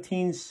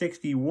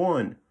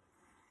 1961.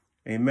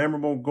 A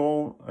memorable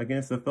goal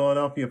against the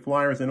Philadelphia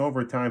Flyers in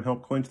overtime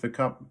helped clinch the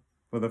cup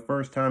for the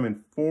first time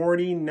in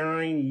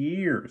 49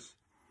 years.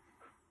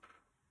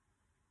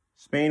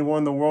 Spain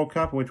won the World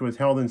Cup, which was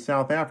held in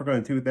South Africa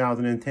in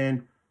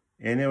 2010,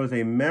 and it was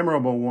a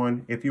memorable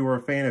one if you were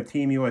a fan of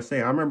Team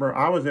USA. I remember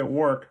I was at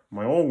work,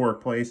 my old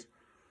workplace,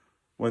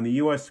 when the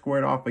U.S.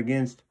 squared off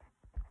against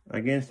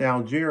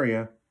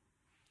Algeria,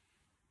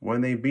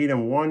 when they beat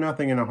them 1-0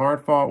 in a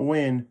hard-fought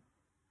win,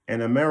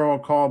 and a memorable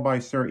call by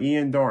Sir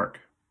Ian Darke.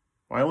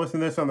 I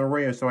listened to this on the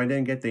radio, so I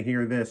didn't get to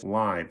hear this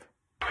live.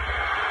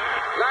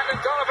 Landon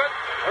Donovan,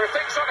 there are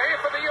things on here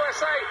for the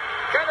USA.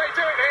 Can they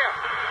do it here?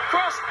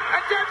 Cross,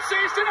 and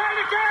Dempsey's denied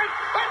again,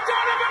 and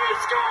Donovan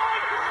has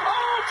scored!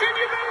 Oh, can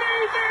you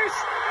believe this?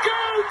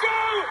 Go, go,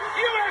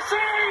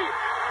 USA!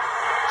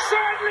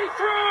 Certainly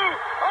through!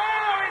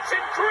 Oh, it's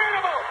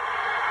incredible!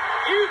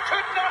 You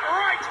could not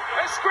write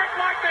a script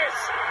like this!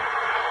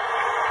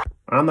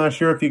 I'm not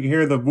sure if you could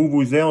hear the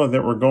vuvuzelas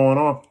that were going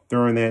off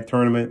during that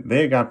tournament.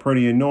 They got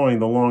pretty annoying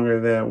the longer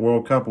that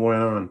World Cup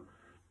went on.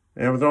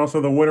 And it was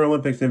also the Winter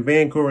Olympics in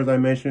Vancouver, as I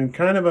mentioned.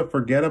 Kind of a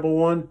forgettable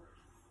one.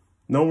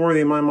 Noteworthy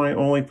in my mind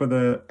only for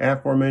the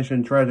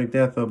aforementioned tragic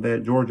death of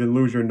that Georgian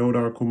loser,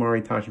 Nodar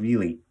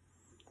Kumaritashvili.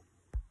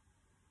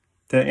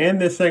 To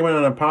end this segment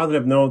on a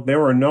positive note, there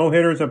were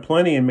no-hitters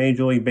aplenty in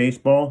Major League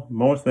Baseball.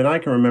 Most that I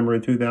can remember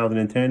in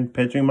 2010.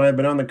 Pitching might have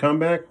been on the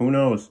comeback. Who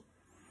knows?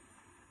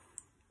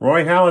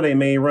 Roy Halladay,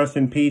 may he rest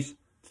in peace,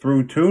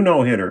 threw 2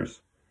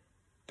 no-hitters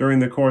during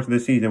the course of the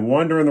season.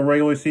 One during the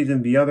regular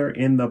season, the other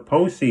in the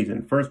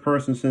postseason. First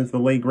person since the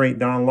late, great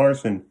Don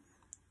Larson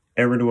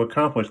ever to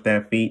accomplish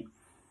that feat.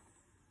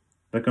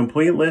 The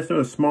complete list of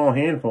a small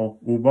handful: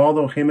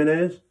 Ubaldo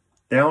Jimenez,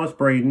 Dallas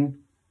Braden,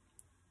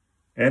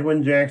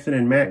 Edwin Jackson,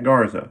 and Matt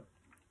Garza.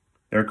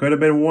 There could have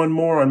been one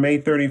more on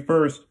May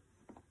 31st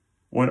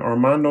when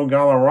Armando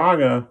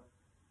Galarraga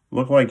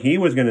looked like he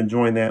was going to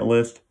join that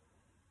list.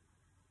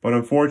 But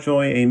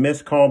unfortunately, a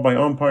missed call by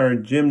umpire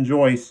Jim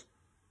Joyce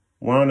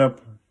wound up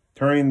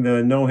turning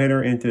the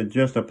no-hitter into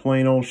just a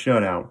plain old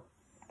shutout.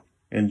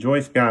 And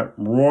Joyce got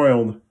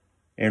roiled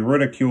and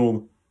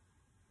ridiculed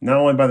not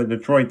only by the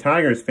Detroit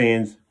Tigers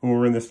fans who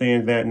were in the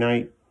stands that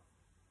night,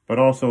 but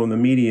also in the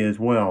media as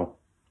well.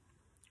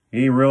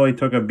 He really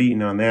took a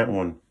beating on that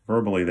one,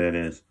 verbally that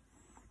is.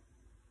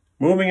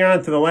 Moving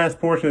on to the last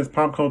portion of this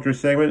pop culture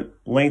segment,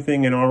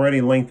 lengthening an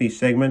already lengthy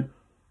segment.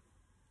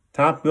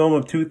 Top film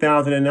of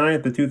 2009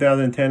 at the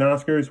 2010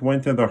 Oscars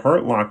went to The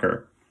Hurt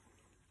Locker.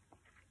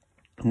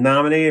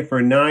 Nominated for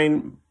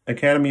 9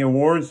 Academy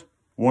Awards,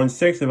 won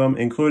 6 of them,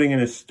 including an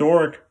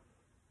historic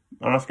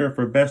Oscar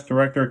for Best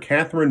Director.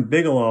 Catherine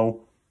Bigelow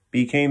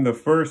became the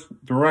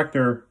first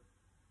director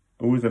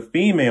who was a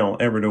female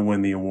ever to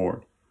win the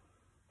award.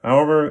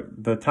 However,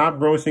 the top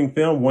grossing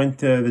film went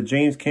to the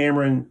James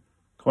Cameron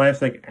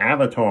classic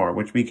Avatar,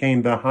 which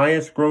became the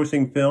highest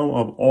grossing film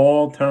of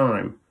all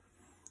time.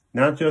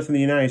 Not just in the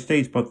United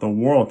States, but the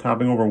world,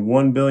 topping over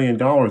 $1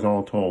 billion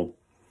all told.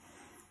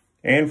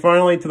 And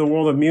finally, to the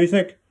world of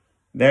music,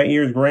 that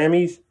year's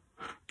Grammys,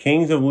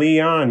 Kings of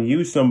Leon,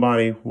 You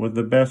Somebody, was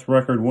the best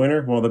record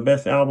winner, while the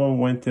best album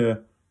went to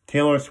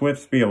Taylor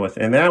Swift's Fearless.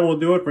 And that will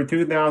do it for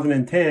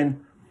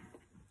 2010.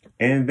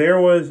 And there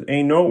was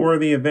a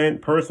noteworthy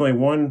event, personally,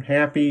 one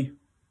happy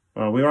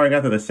We already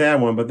got to the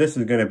sad one, but this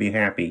is going to be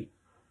happy.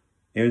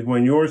 It was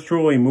when yours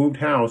truly moved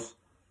house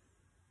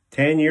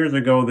 10 years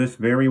ago this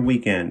very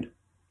weekend.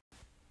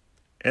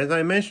 As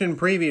I mentioned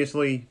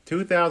previously,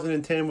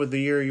 2010 was the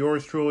year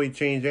yours truly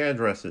changed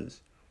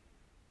addresses.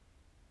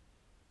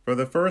 For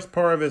the first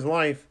part of his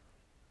life,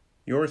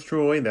 yours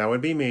truly, that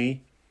would be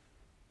me,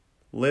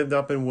 lived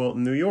up in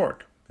Wilton, New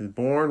York. He was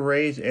born,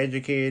 raised,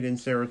 educated in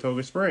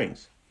Saratoga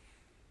Springs.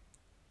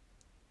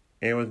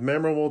 And it was a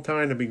memorable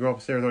time to be growing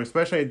up in Saratoga,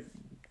 especially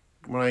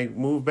when I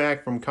moved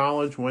back from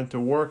college, went to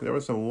work. There were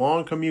some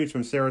long commutes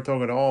from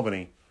Saratoga to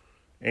Albany.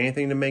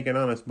 Anything to make an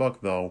honest buck,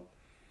 though.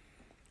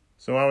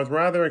 So I was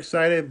rather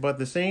excited, but at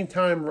the same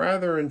time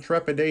rather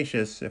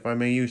intrepidatious, if I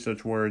may use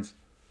such words,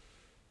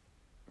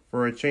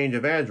 for a change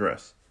of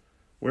address.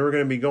 We were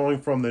going to be going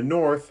from the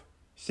north,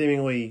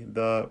 seemingly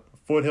the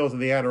foothills of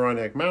the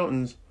Adirondack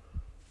Mountains,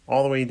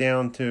 all the way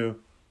down to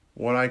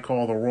what I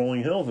call the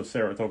rolling hills of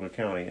Saratoga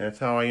County. And that's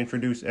how I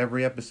introduce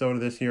every episode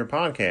of this here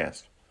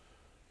podcast.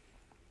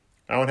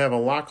 I would have a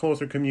lot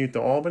closer commute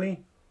to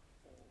Albany,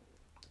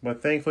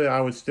 but thankfully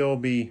I would still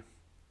be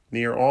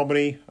near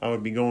Albany. I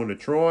would be going to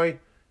Troy.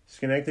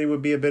 Schenectady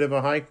would be a bit of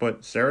a hike,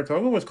 but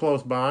Saratoga was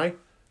close by.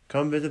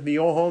 Come visit the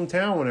old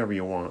hometown whenever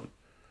you want.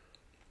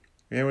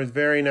 It was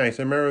very nice.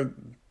 I remember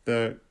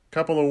the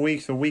couple of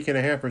weeks, a week and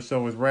a half or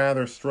so, was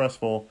rather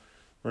stressful.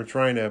 We're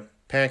trying to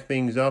pack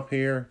things up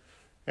here.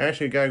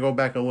 Actually, got to go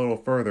back a little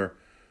further.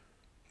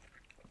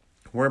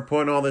 We're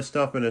putting all this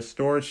stuff in a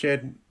storage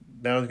shed.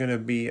 That was going to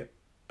be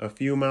a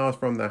few miles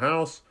from the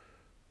house.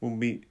 Will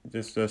be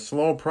just a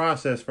slow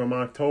process from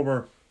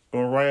October,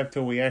 go right up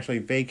till we actually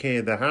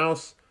vacated the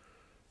house.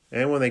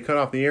 And when they cut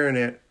off the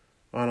internet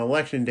on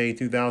Election Day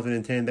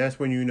 2010, that's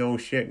when you know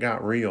shit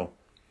got real.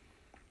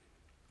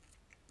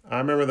 I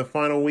remember the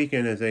final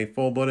weekend as a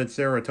full-blooded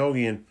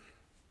Saratogian.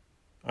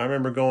 I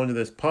remember going to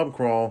this pub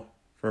crawl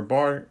for a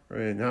bar,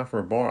 not for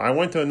a bar. I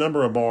went to a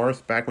number of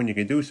bars back when you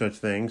could do such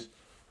things.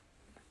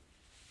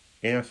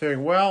 And I was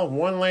thinking, well,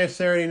 one last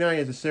Saturday night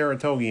as a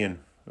Saratogian,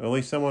 or at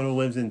least someone who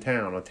lives in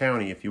town, a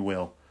townie, if you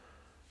will.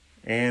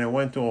 And I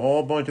went to a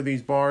whole bunch of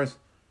these bars.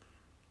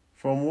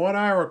 From what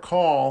I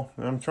recall,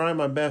 and I'm trying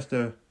my best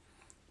to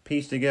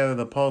piece together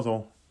the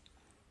puzzle,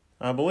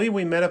 I believe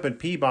we met up at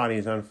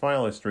Peabody's on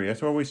Filer Street.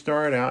 That's where we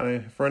started out.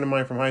 And a friend of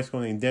mine from high school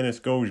named Dennis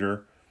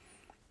Gozier,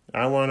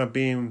 I wound up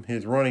being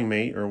his running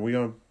mate, or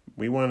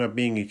we wound up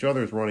being each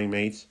other's running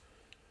mates.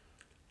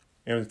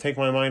 And it was to take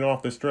my mind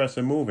off the stress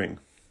of moving.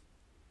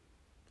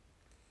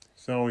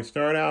 So we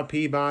started out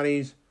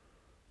Peabody's.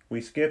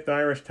 We skipped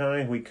Irish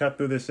Times. We cut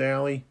through this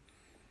alley.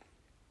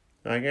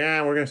 Like,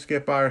 we're going to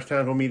skip Irish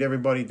Times. We'll meet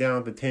everybody down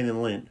at the Tin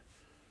and Lint.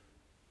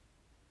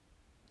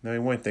 Then we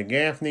went to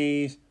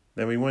Gaffney's.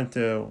 Then we went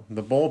to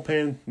the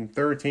Bullpen in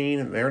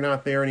 13. They're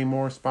not there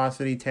anymore. Spot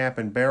City Tap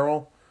and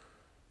Barrel.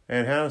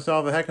 And had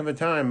ourselves a heck of a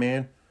time,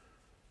 man.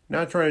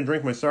 Not trying to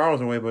drink my sorrows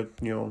away, but,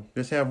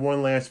 just have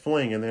one last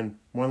fling and then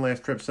one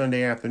last trip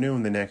Sunday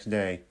afternoon the next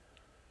day.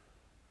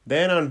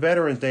 Then on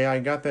Veterans Day, I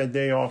got that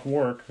day off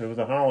work. It was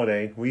a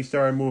holiday. We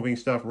started moving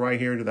stuff right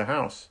here to the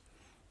house,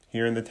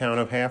 here in the town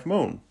of Half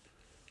Moon.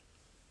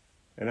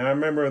 And I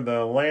remember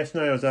the last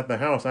night I was at the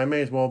house, I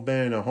may as well have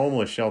been in a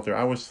homeless shelter.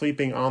 I was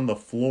sleeping on the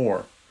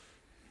floor.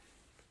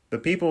 The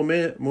people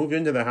who moved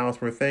into the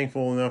house were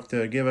thankful enough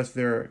to give us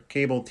their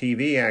cable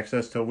TV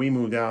access till we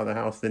moved out of the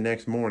house the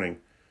next morning.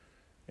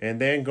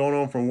 And then going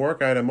home from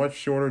work, I had a much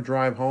shorter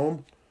drive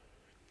home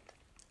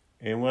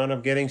and wound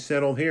up getting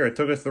settled here. It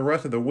took us the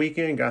rest of the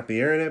weekend, got the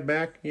internet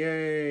back.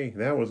 Yay,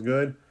 that was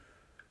good.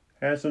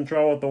 Had some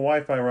trouble with the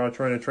Wi-Fi router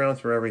trying to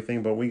transfer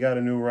everything, but we got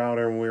a new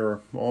router and we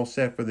were all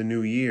set for the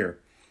new year.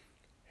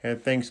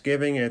 Had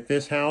Thanksgiving at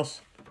this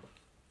house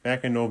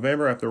back in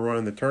November after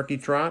running the turkey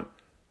trot.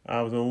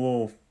 I was in a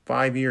little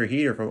 5-year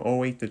heater from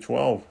 08 to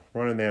 12,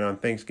 running that on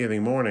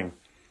Thanksgiving morning.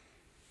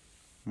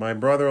 My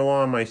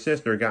brother-in-law and my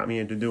sister got me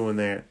into doing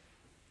that.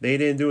 They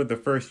didn't do it the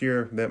first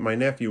year that my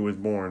nephew was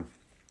born.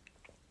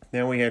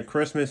 Then we had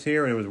Christmas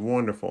here, and it was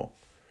wonderful.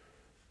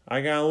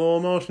 I got a little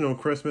emotional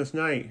Christmas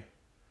night.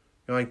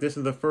 Like, this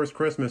is the first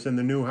Christmas in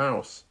the new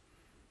house.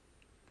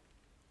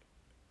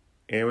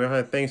 And we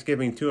had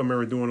Thanksgiving, too. I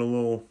remember doing a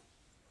little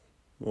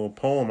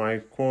poem I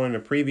quoted in a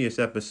previous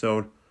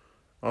episode.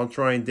 I'll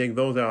try and dig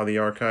those out of the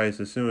archives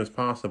as soon as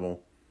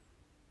possible.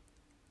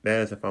 That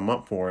is, if I'm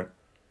up for it.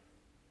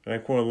 And I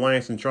quoted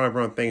Linus and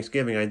Charlie on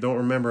Thanksgiving. I don't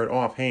remember it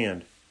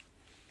offhand.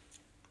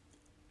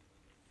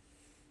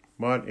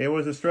 But it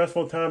was a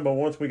stressful time, but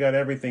once we got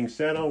everything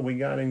settled, we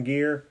got in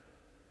gear.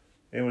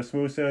 It was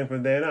smooth sailing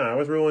from then on. I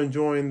was really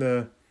enjoying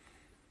the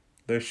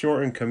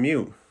shortened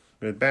commute.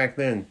 But back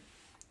then,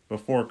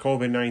 before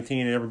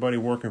COVID-19 and everybody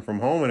working from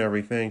home and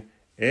everything,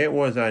 it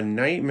was a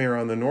nightmare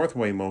on the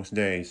Northway most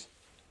days.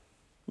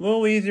 A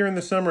little easier in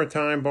the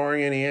summertime,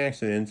 barring any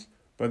accidents,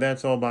 but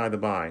that's all by the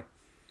by.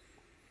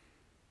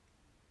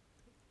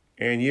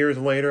 And years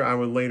later, I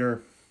would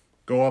later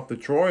go up to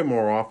Troy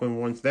more often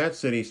once that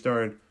city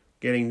started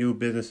getting new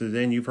businesses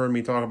in. You've heard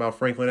me talk about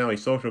Franklin Alley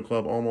Social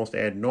Club almost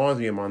ad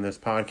nauseum on this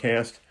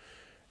podcast,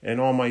 and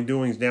all my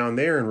doings down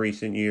there in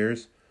recent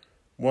years.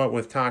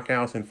 with Talk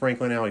House and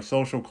Franklin Alley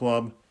Social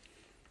Club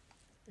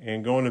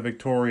and going to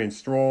Victorian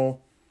Stroll.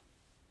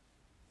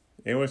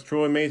 It was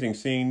truly amazing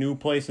seeing new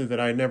places that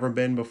I'd never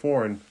been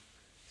before and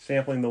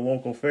sampling the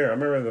local fare. I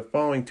remember the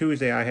following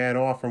Tuesday I had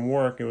off from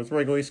work. It was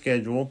regularly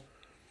scheduled.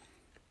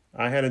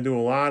 I had to do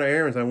a lot of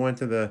errands. I went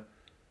to the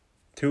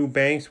 2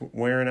 banks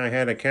wherein I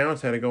had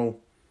accounts. Had to go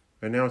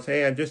announce,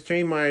 hey, I just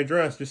changed my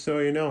address, just so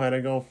you know. Had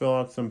to go fill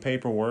out some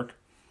paperwork.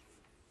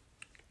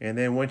 And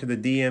then went to the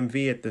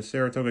DMV at the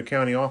Saratoga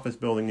County office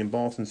building in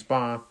Ballston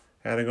Spa.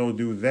 Had to go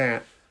do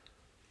that.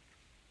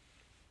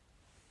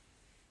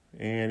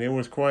 And it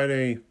was quite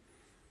a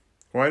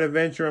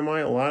venture on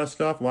a lot of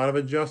stuff, a lot of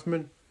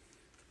adjustment.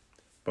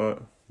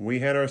 But we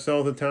had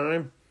ourselves a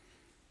time.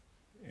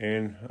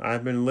 And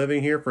I've been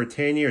living here for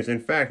 10 years. In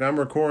fact, I'm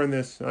recording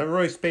this. I've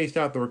really spaced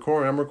out the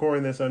recording. I'm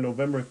recording this on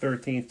November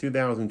 13th,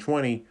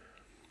 2020.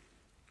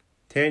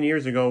 10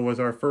 years ago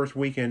was our first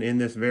weekend in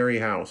this very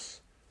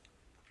house.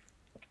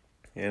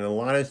 And a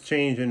lot has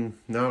changed in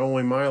not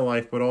only my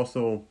life, but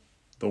also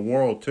the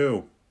world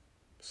too.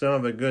 Some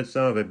of it good,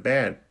 some of it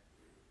bad.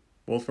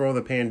 We'll throw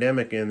the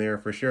pandemic in there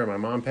for sure. My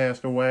mom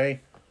passed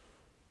away.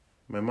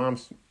 My mom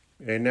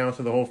announced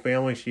to the whole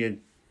family she had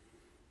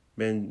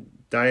been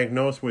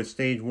diagnosed with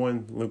stage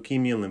 1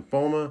 leukemia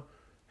lymphoma.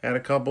 Had a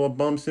couple of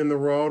bumps in the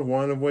road,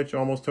 one of which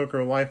almost took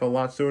her life a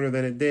lot sooner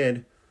than it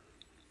did.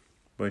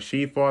 But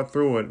she fought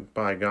through it,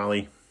 by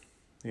golly.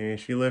 And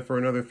she lived for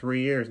another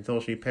 3 years until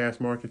she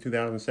passed March of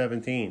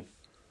 2017.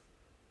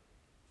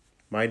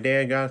 My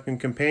dad got some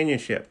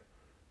companionship.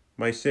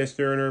 My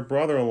sister and her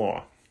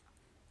brother-in-law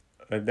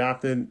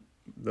adopted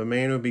the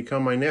man who would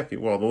become my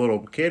nephew. Well, the little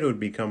kid who would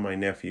become my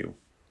nephew.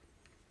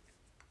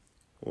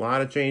 A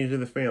lot of change to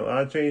the family. A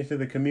lot of change to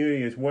the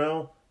community as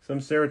well. Some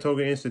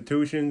Saratoga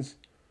institutions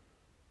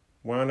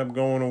wound up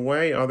going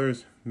away.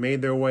 Others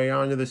made their way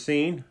onto the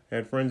scene.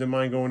 Had friends of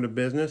mine go into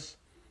business.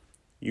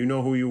 You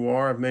know who you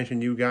are. I've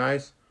mentioned you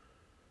guys.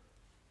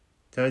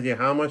 Tells you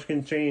how much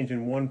can change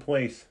in one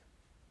place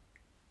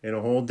in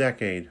a whole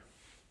decade.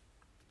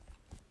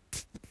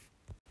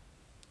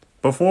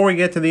 Before we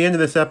get to the end of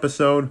this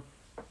episode,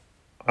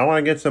 I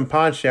want to get some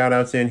pod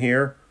shout-outs in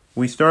here.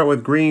 We start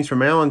with greetings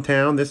from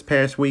Allentown. This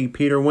past week,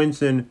 Peter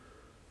Winson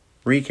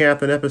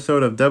recapped an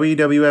episode of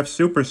WWF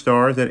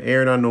Superstars that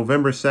aired on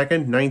November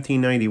 2nd,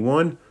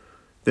 1991.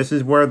 This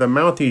is where the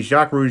Mountie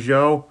Jacques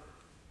Rougeau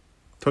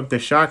took the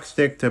shock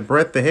stick to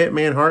Bret the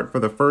Hitman Hart for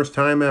the first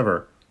time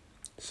ever,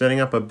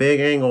 setting up a big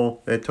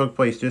angle that took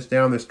place just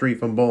down the street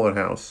from Bullet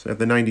House at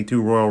the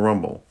 92 Royal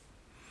Rumble.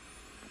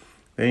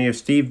 Then you have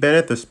Steve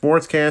Bennett, the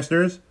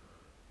Sportscasters.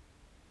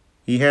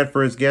 He had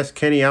for his guest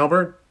Kenny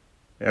Albert.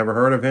 Ever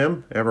heard of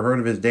him? Ever heard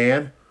of his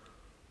dad?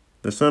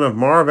 The son of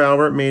Marv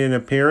Albert made an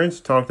appearance,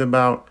 talked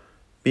about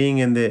being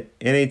in the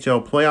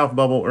NHL playoff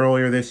bubble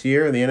earlier this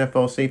year, the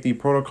NFL safety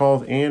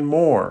protocols, and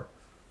more.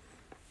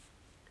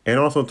 And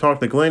also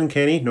talked to Glenn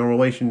Kenny, no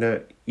relation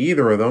to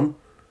either of them,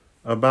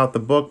 about the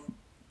book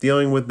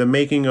dealing with the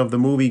making of the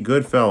movie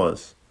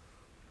Goodfellas.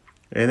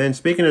 And then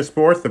speaking of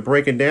sports, the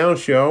Break It Down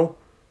show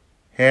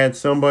had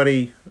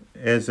somebody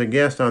as a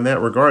guest on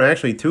that regard.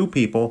 Actually, 2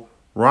 people.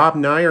 Rob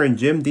Nyer and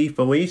Jim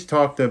DeFelice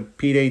talked to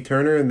Pete A.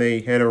 Turner, and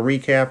they had a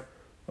recap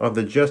of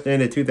the just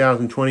ended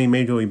 2020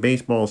 Major League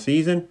Baseball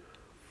season.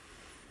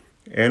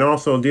 And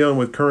also dealing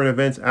with current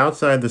events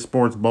outside the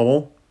sports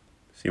bubble.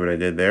 See what I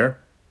did there?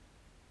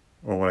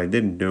 Or what I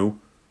didn't do.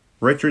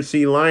 Richard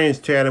C. Lyons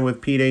chatted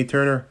with Pete A.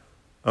 Turner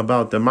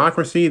about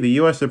democracy, the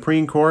U.S.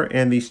 Supreme Court,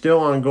 and the still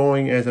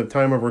ongoing, as of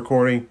time of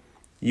recording,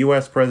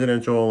 U.S.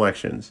 presidential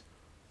elections.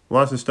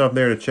 Lots of stuff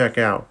there to check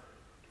out.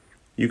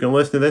 You can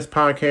listen to this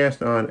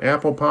podcast on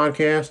Apple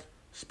Podcast,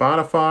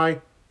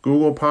 Spotify,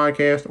 Google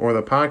Podcast, or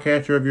the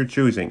podcatcher of your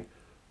choosing.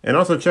 And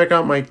also check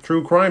out my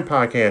true crime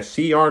podcast,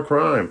 CR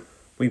Crime.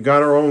 We've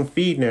got our own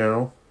feed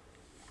now.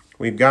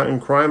 We've gotten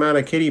crime out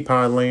of Kitty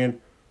Pod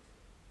land.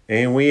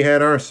 And we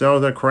had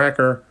ourselves a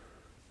cracker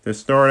to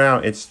start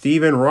out. It's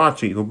Stephen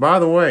Rocci, who, by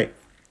the way,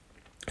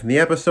 the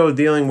episode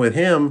dealing with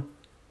him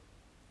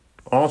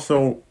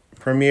also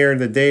premiered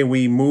the day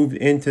we moved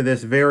into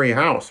this very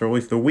house, or at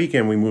least the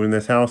weekend we moved in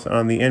this house,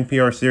 on the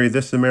NPR series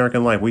This is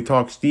American Life. We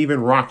talked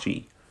Stephen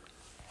Rocci.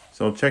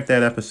 So check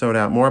that episode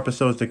out. More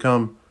episodes to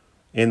come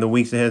in the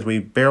weeks ahead as we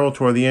barrel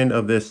toward the end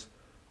of this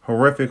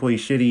horrifically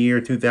shitty year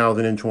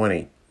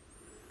 2020.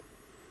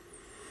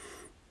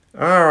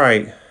 All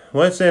right,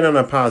 let's end on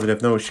a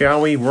positive note,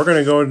 shall we? We're going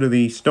to go to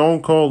the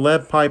Stone Cold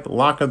Lead Pipe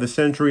Lock of the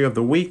Century of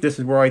the Week. This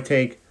is where I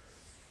take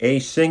a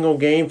single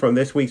game from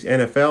this week's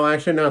NFL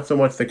action, not so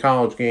much the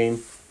college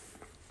game,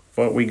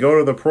 but we go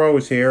to the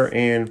pros here,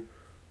 and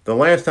the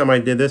last time I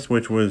did this,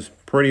 which was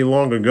pretty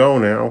long ago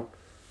now,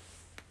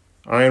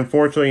 I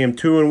unfortunately am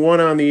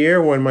 2-1 on the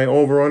year when my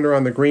over-under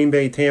on the Green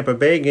Bay-Tampa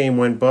Bay game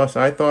went bust.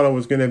 I thought it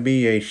was going to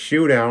be a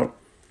shootout.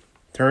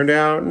 Turned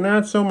out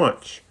not so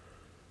much.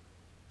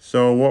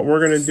 So what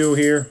we're going to do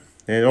here,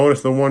 and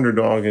Otis the Wonder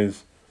Dog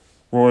is,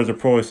 Roy is a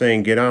pro, is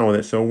saying get on with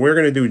it. So we're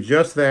going to do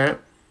just that.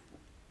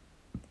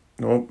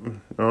 Nope,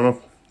 I don't know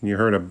if you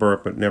heard a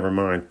burp, but never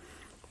mind.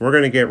 We're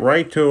going to get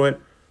right to it.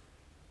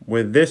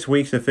 with this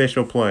week's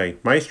official play.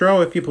 Maestro,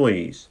 if you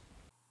please.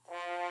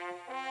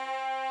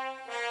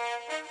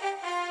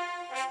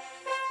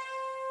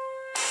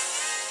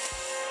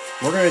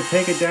 We're going to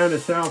take it down to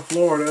South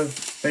Florida.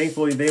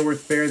 Thankfully, they were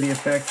spared the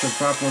effects of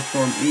Tropical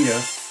Storm Ida,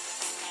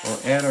 or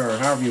Eta, or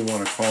however you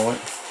want to call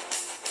it.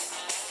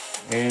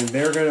 And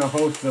they're going to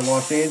host the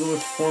Los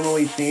Angeles,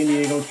 formerly San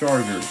Diego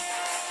Chargers.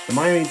 The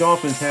Miami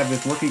Dolphins have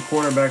this rookie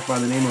quarterback by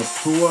the name of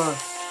Tua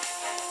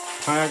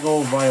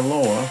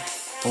Tagovailoa.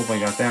 Hope I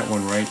got that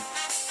one right.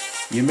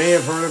 You may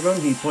have heard of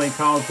him. He played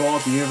college ball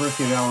at the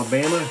University of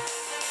Alabama.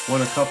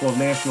 Won a couple of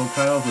national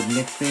titles with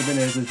Nick Saban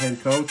as his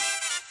head coach.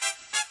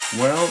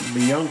 Well,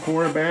 the young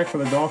quarterback for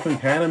the Dolphins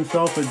had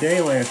himself a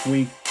day last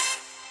week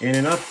in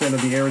an upset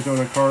of the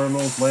Arizona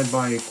Cardinals, led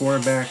by a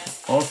quarterback,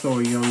 also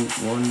a young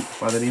one,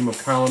 by the name of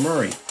Kyler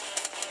Murray.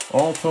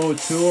 All told,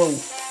 Tua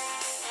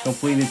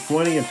completed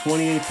 20 of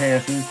 28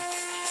 passes,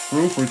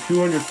 threw for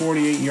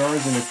 248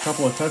 yards and a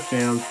couple of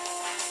touchdowns,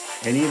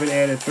 and even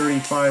added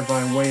 35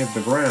 by way of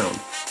the ground,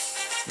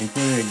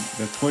 including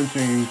the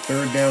clinching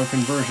third down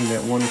conversion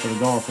that won it for the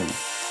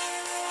Dolphins.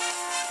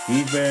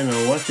 He's been an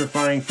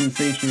electrifying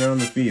sensation on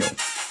the field.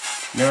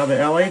 Now the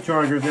LA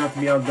Chargers, not to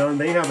be outdone,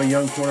 they have a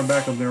young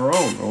quarterback of their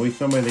own, or at least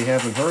somebody they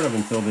haven't heard of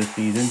until this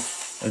season,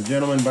 a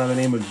gentleman by the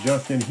name of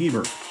Justin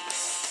Herbert.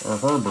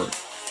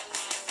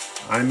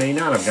 I may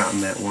not have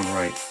gotten that one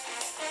right.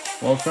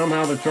 Well,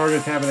 somehow the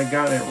Chargers haven't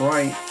gotten it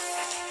right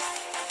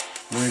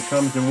when it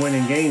comes to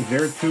winning games.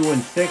 They're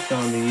 2-6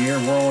 on the year.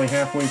 We're only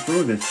halfway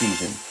through this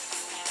season.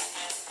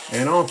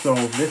 And also,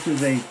 this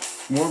is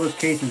one of those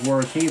cases where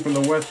a team from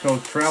the West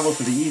Coast travels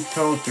to the East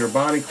Coast, their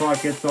body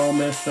clock gets all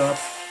messed up.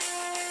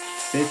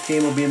 This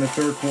game will be in the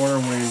third quarter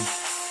when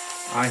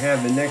I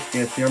have the next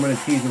guest here. I'm going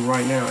to tease him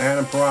right now.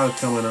 Adam Parada's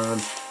coming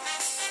on.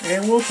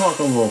 And we'll talk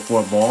a little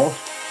football.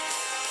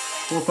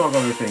 We'll talk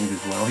other things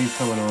as well. He's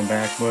coming on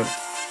back. But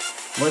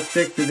let's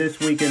stick to this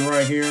weekend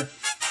right here.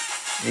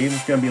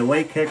 It's going to be a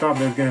late kickoff.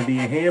 There's going to be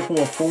a handful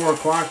of 4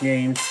 o'clock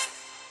games,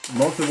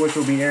 most of which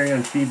will be airing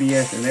on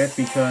CBS, and that's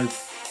because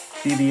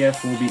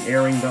CBS will be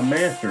airing the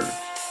Masters.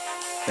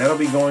 That'll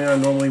be going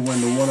on normally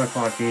when the 1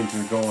 o'clock games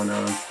are going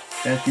on.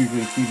 That's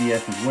usually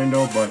CBS's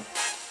window, but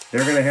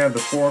they're going to have the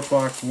 4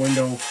 o'clock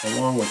window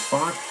along with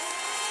Fox.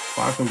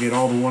 Fox will get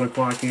all the 1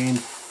 o'clock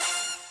games.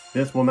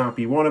 This will not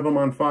be one of them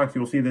on Fox.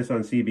 You'll see this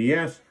on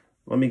CBS.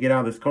 Let me get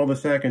out of this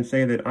cul-de-sac and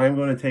say that I'm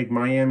going to take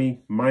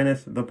Miami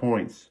minus the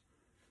points.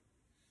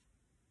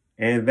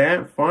 And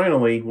that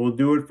finally will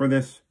do it for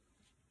this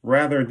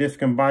rather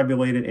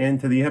discombobulated end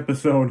to the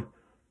episode.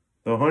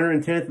 The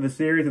 110th of the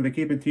series of the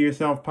Keep It To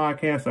Yourself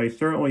podcast. I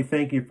certainly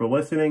thank you for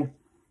listening.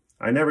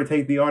 I never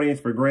take the audience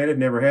for granted,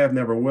 never have,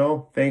 never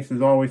will. Thanks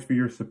as always for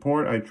your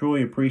support. I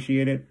truly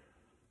appreciate it.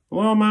 A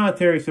little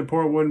monetary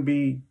support wouldn't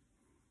be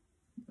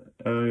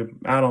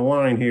out of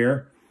line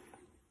here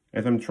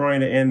as I'm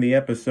trying to end the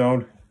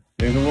episode.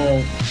 There's a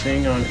little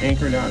thing on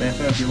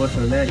anchor.fm. If you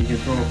listen to that, you can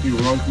throw a few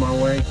runs my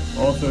way.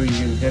 Also, you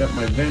can hit up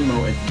my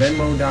Venmo. It's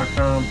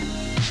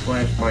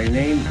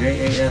venmo.com/myname,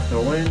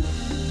 JASON-BULLETT.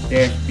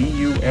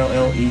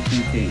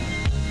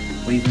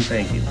 Please and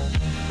thank you.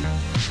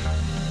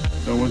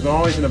 So as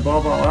always, and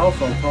above all else,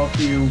 I'll talk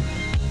to you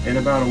in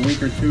about a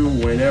week or two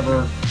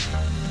whenever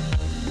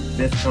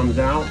this comes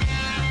out,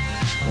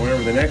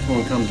 whenever the next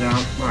one comes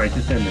out. All right,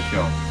 just end the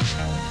show.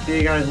 See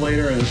you guys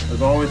later.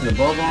 As always, and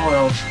above all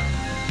else,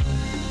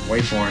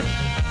 wait for it.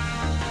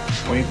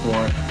 Wait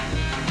for it.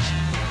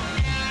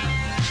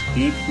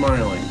 Keep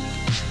smiling.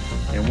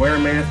 And wear a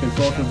mask and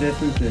social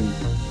distance and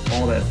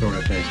all that sort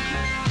of thing.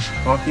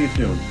 Talk to you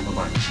soon.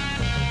 Bye-bye.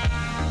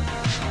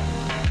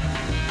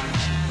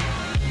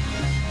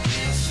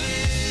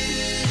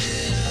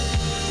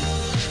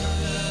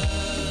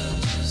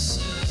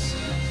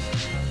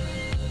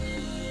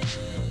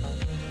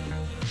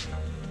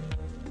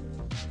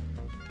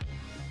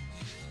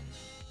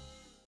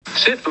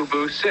 Sit,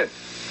 boo-boo, sit.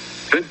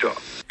 Good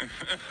dog.